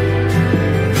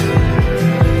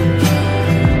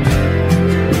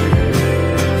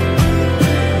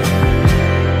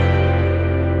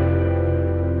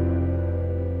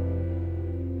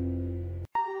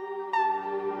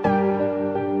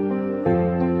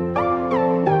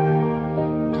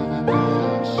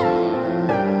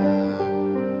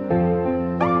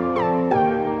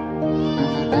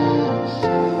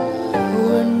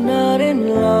 We're not in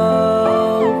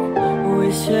love,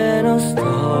 we're sharing a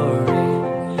story.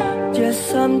 Just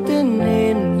something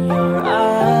in your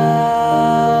eyes.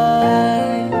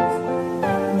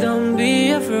 Don't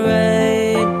be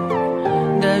afraid,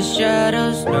 the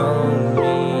shadows know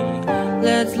me.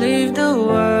 Let's leave the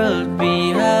world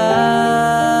behind.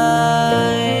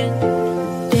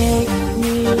 Take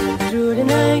me through the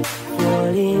night,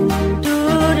 falling to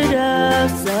the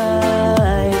dark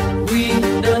side. We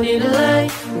don't need a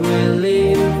light, we'll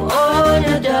live on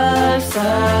the dark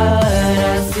side.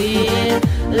 I see it,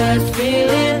 let's feel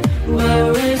it.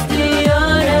 Where is the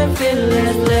young and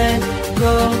fearless? Let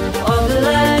go of the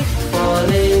light,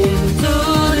 falling to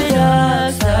the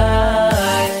dark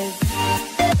side.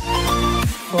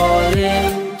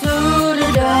 Falling to the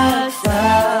dark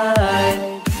side.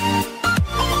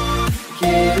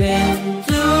 Giving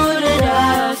to the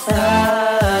dark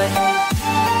side.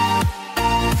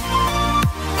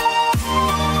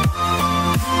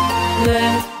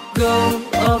 Let go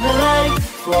of the light,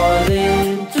 falling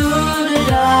to the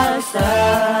dark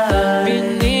side.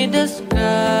 Beneath the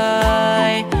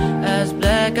sky, as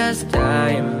black as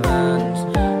diamonds,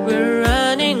 we're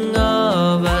running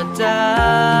over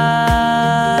time.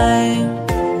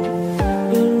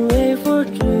 We'll wait for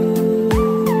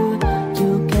truth to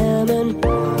come and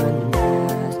find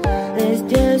us. Let's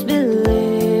just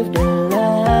believe the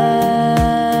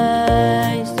lies.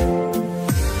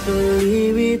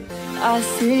 Believe it, I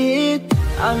see it,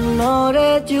 I know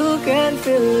that you can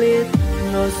feel it.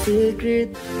 No secret,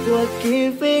 what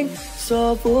giving,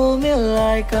 so pull me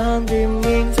like I'm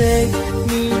dreaming. Take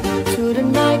me to the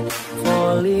night,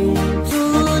 falling to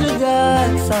the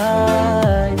dark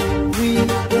side. We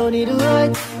don't need a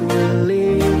light, we'll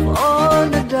live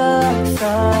on the dark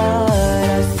side.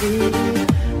 I see it,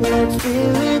 let's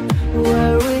feel it,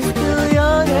 where we're still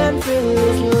young and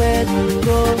fearless. Let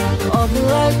go of the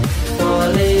light,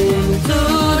 falling to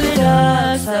the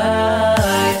dark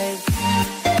side.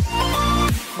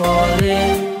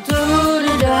 Falling to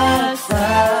the dark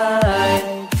side.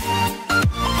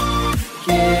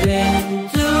 Giving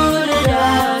to the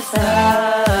dark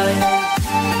side.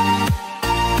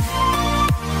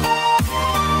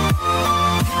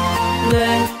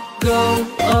 Let go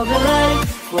of the light,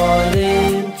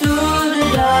 falling to the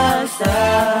dark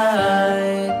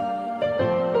side.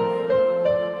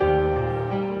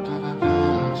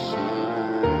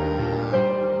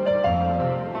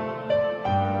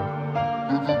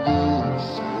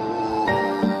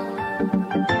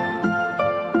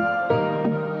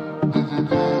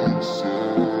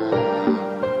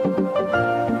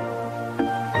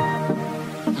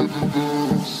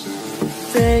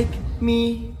 Take me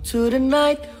to the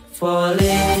night,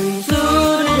 falling to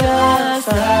the dark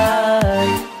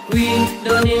side. We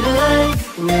don't need a light,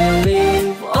 we'll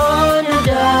live on the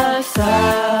dark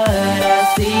side. I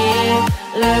see it,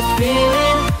 let's feel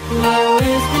it, where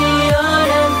we're still young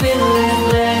and fearless.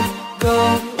 Let go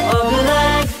of the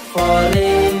light,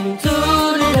 falling to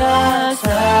the dark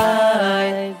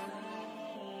side.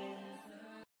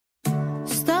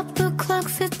 Stop the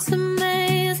clocks, it's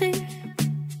amazing.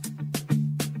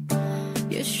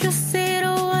 You should see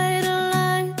the way the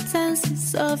light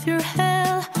dances off your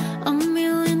hair. A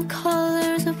million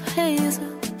colors of hazel,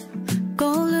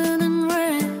 golden and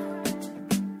red.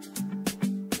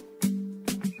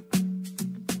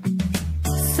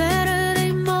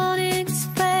 Saturday morning's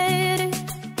fading.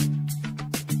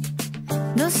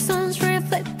 The sun's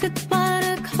reflected by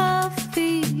the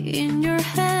coffee in your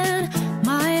hand.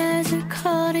 My eyes are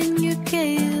caught in your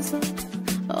gaze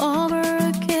over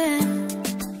again.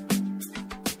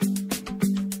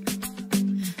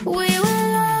 We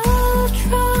were all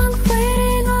drunk,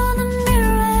 waiting on a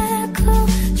miracle,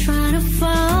 trying to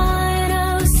find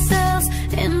ourselves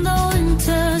in the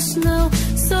winter snow.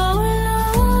 So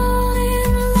alone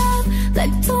in love,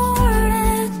 like the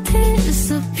world had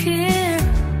disappeared.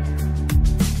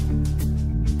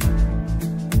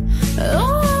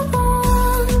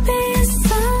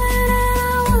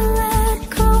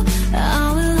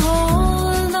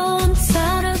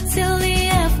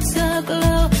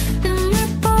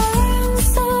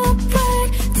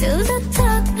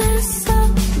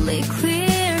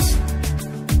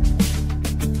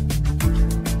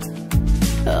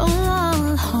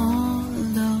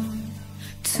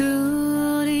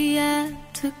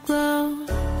 to glow.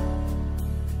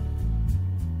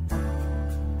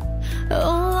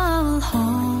 Oh, I'll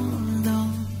hold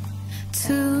on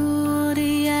to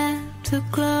the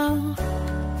afterglow.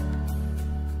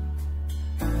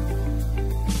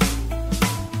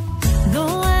 The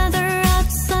weather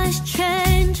outside's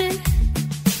changing.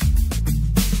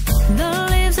 The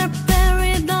leaves are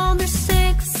buried under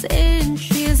 6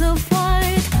 inches of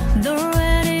white. The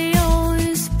radio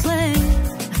is playing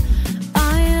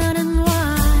iron and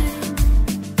wine.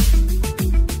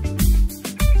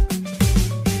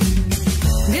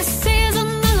 This is a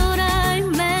new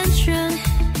dimension.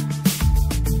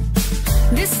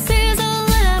 This is a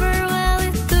lever well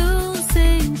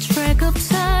losing track of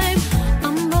time.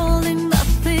 I'm holding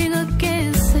nothing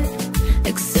against it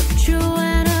except you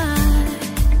and I.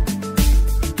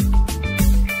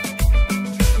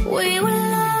 We were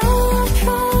love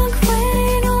drunk,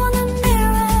 waiting on a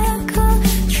miracle,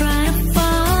 trying to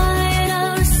find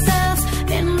ourselves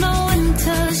in the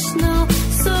winter snow.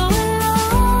 So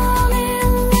alone in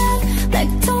love,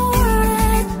 like the world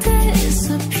had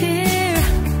disappeared.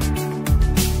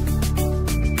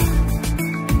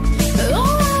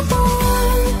 Oh, I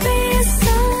won't be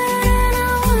silent and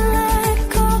I won't let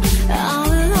go. I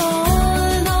will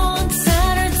hold on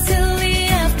tighter till the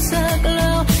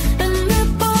afterglow. And the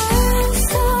bones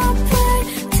stop bright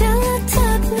till the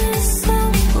darkness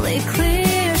slowly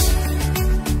clears.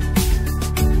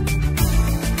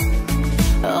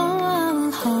 Oh,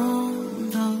 I'll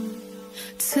hold on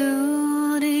to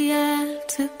the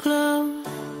afterglow.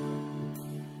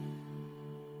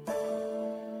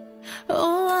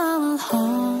 Oh, I'll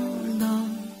hold on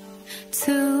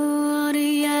to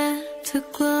the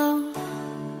afterglow.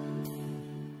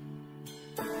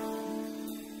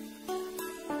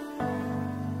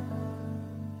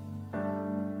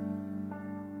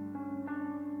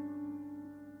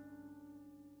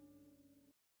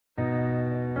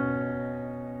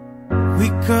 We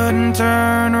couldn't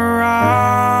turn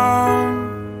around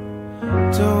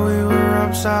till we were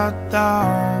upside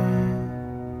down.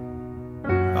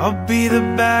 I'll be the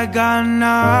bad guy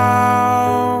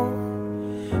now,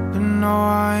 but no,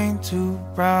 I ain't too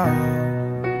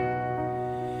proud.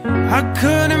 I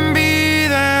couldn't be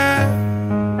there,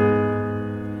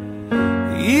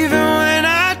 even when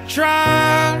I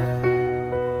tried.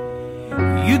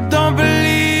 You don't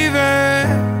believe it.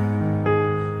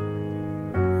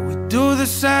 We do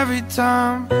this every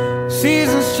time.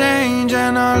 Seasons change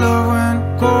and our love went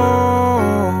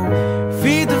cold.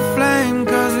 Feed the flame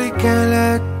cause we can't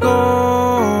let go.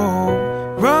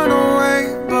 Run away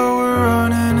but we're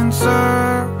running in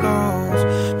circles.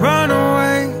 Run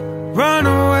away, run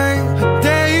away. I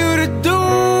dare you to do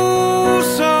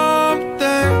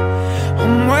something.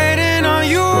 I'm waiting on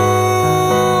you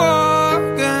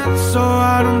again, so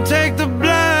I don't take the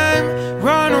blame.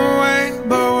 Run away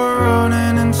but we're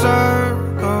running in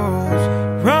circles.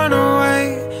 Run away,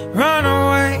 run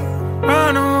away,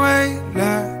 run away,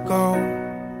 let go.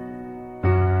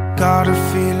 Got a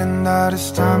feeling that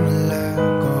it's time to let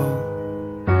go.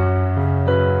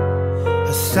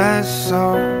 I said so.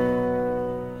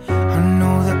 I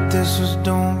knew that this was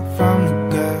doomed from the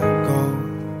get-go.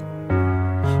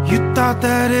 You thought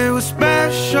that it was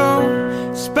special,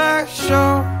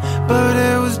 special, but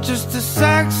it was just the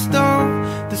sex though,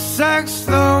 the sex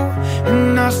though.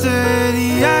 And I said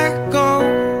the echo,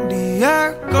 the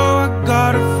echo. I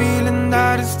got a feeling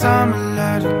that it's time to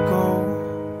let it go,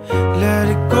 let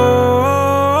it go.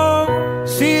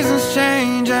 Seasons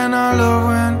change and our love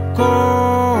went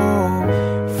cold.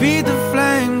 Feed the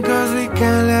flame cause we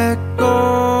can't let go.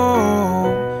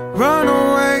 Run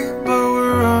away but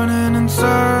we're running in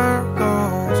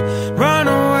circles. Run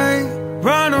away,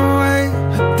 run away.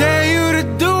 I dare you to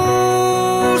do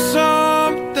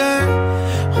something.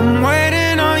 I'm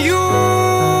waiting on you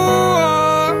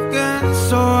again,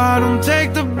 so I don't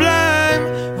take the blame.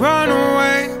 Run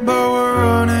away but we're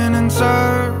running in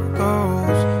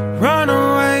circles. Run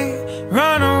away,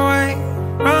 run away,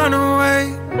 run away.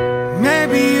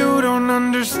 Maybe you don't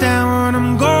understand what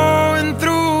I'm going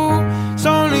through. It's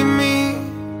only me.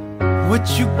 What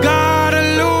you gotta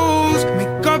lose?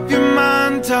 Make up your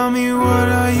mind, tell me what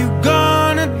are you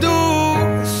gonna do?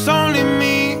 It's only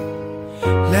me.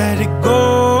 Let it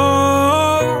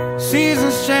go.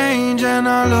 Seasons change and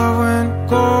our love went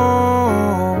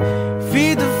cold.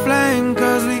 Feed the flame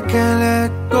cause we can't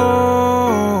let go.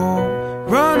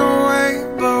 Run away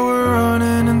but we're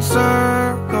running in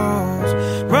circles.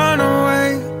 Run away,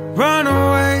 run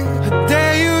away. I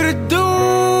dare you to do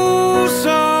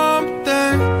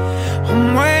something. I'm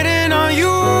waiting on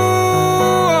you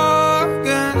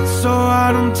again, so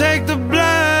I don't take the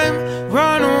blame.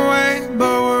 Run away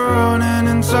but we're running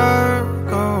in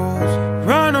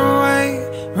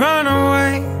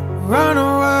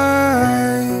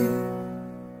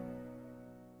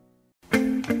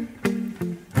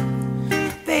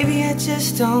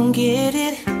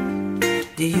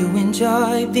Do you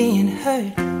enjoy being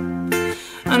hurt?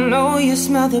 I know you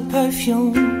smell the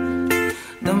perfume,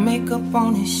 the makeup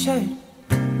on his shirt.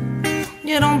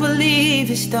 You don't believe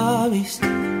his stories,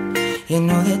 you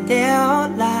know that they're all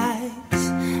lies.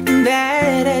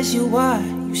 Bad as you are,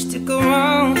 you stick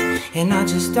around, and I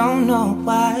just don't know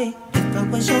why. If I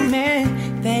was your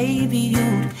man, baby,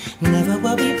 you'd never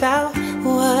worry about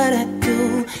what I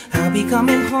do. I'll be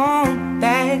coming home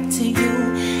back to you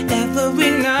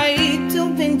every night,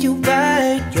 doing you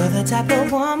right. You're the type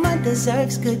of woman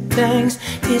deserves good things.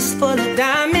 Fist full of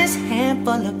diamonds,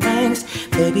 handful of rings.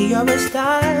 Baby, you're a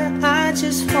star, I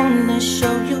just wanna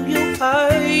show you you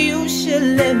are. You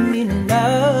should let me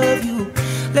love you.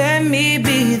 Let me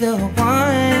be the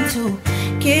one to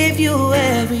give you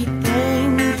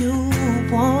everything you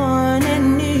want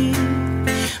and need.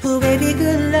 Oh baby,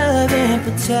 good love and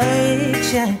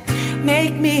protection.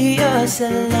 Make me your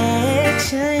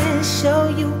selection. Show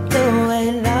you the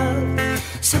way love's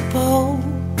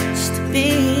supposed to be.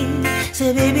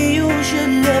 So baby, you should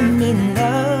let me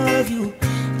love you.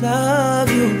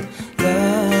 Love you,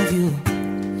 love you,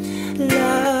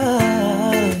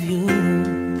 love you.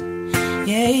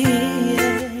 Yeah,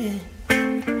 yeah.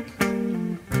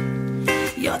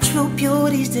 Your true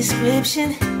beauty's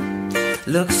description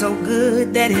looks so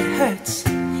good that it hurts.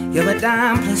 You're a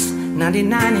dime plus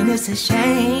 99 and it's a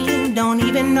shame. Don't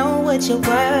even know what you're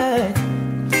worth.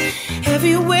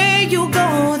 Everywhere you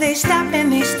go, they stop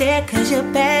and they stare, 'cause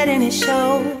you're bad and it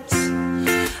shows.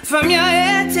 From your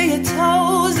head to your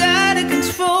toes, out of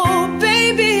control.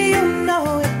 Baby, you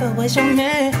know if I was your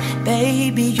man,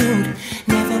 baby, you'd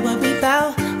never worry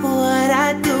about what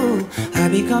I do. I'll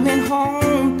be coming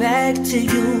home back to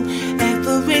you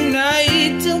every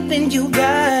night, doing you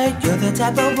right. You're the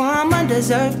type of woman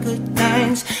deserve good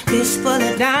things. Fist full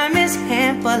of diamonds,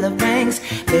 handful of rings.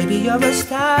 Baby, you're a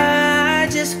star, I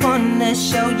just wanna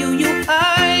show you you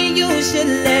are. You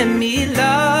should let me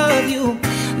love you.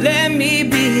 Let me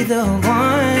be the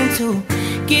one to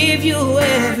give you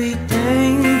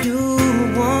everything you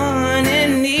want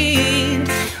and need.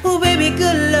 Oh baby,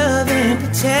 good love and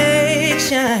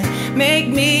protection. Make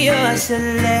me your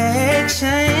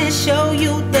selection. Show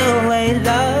you the way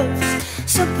love's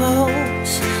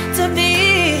supposed to be.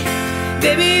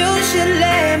 Baby, you should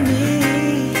let me.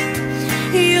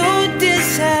 You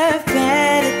deserve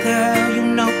better, girl. You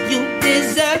know you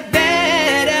deserve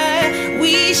better.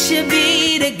 We should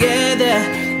be together,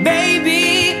 baby.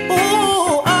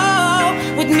 Ooh, oh,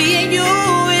 with me and you,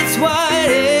 it's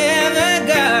whatever,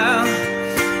 girl.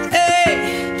 Hey,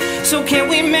 so can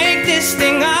we make this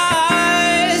thing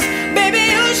ours? Baby,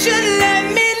 you should let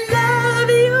me love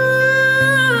you.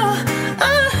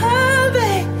 Oh,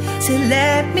 babe, so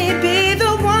let me be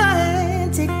the one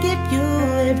to give you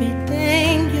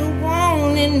everything you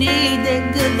want and need. That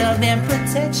good love and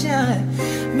protection.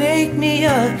 Make me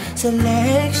your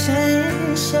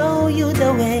selection. Show you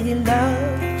the way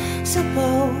love's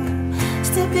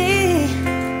supposed to be.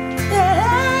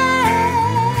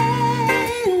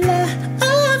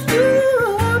 Love you,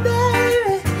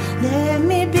 baby. Let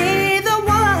me be the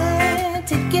one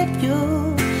to give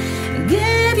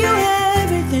you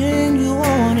everything you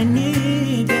want and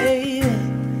need, baby.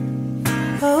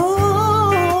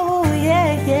 Oh,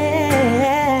 yeah, yeah.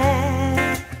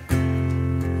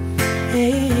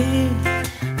 Hey,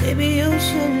 baby, you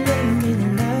should let me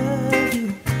love you,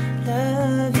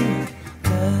 love you,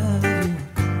 love you,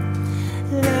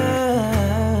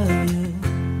 love you.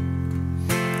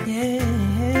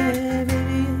 Yeah, baby,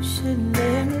 you should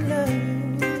let me love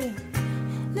you. Yeah.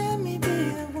 Let me be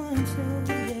the one to,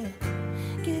 yeah,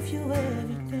 give you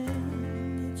everything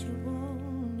that you want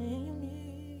and you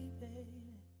need, baby.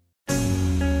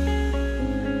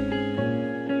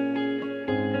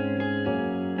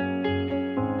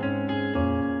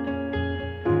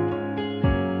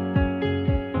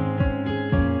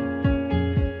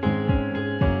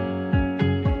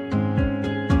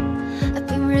 I've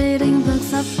been reading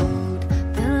books of old,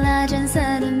 the legends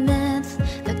and the myths,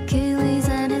 Achilles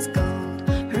and his gold,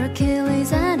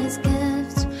 Hercules and his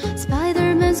gifts,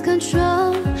 Spider-Man's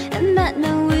control, and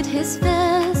Batman with his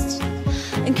fist.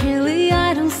 And clearly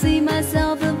I don't see myself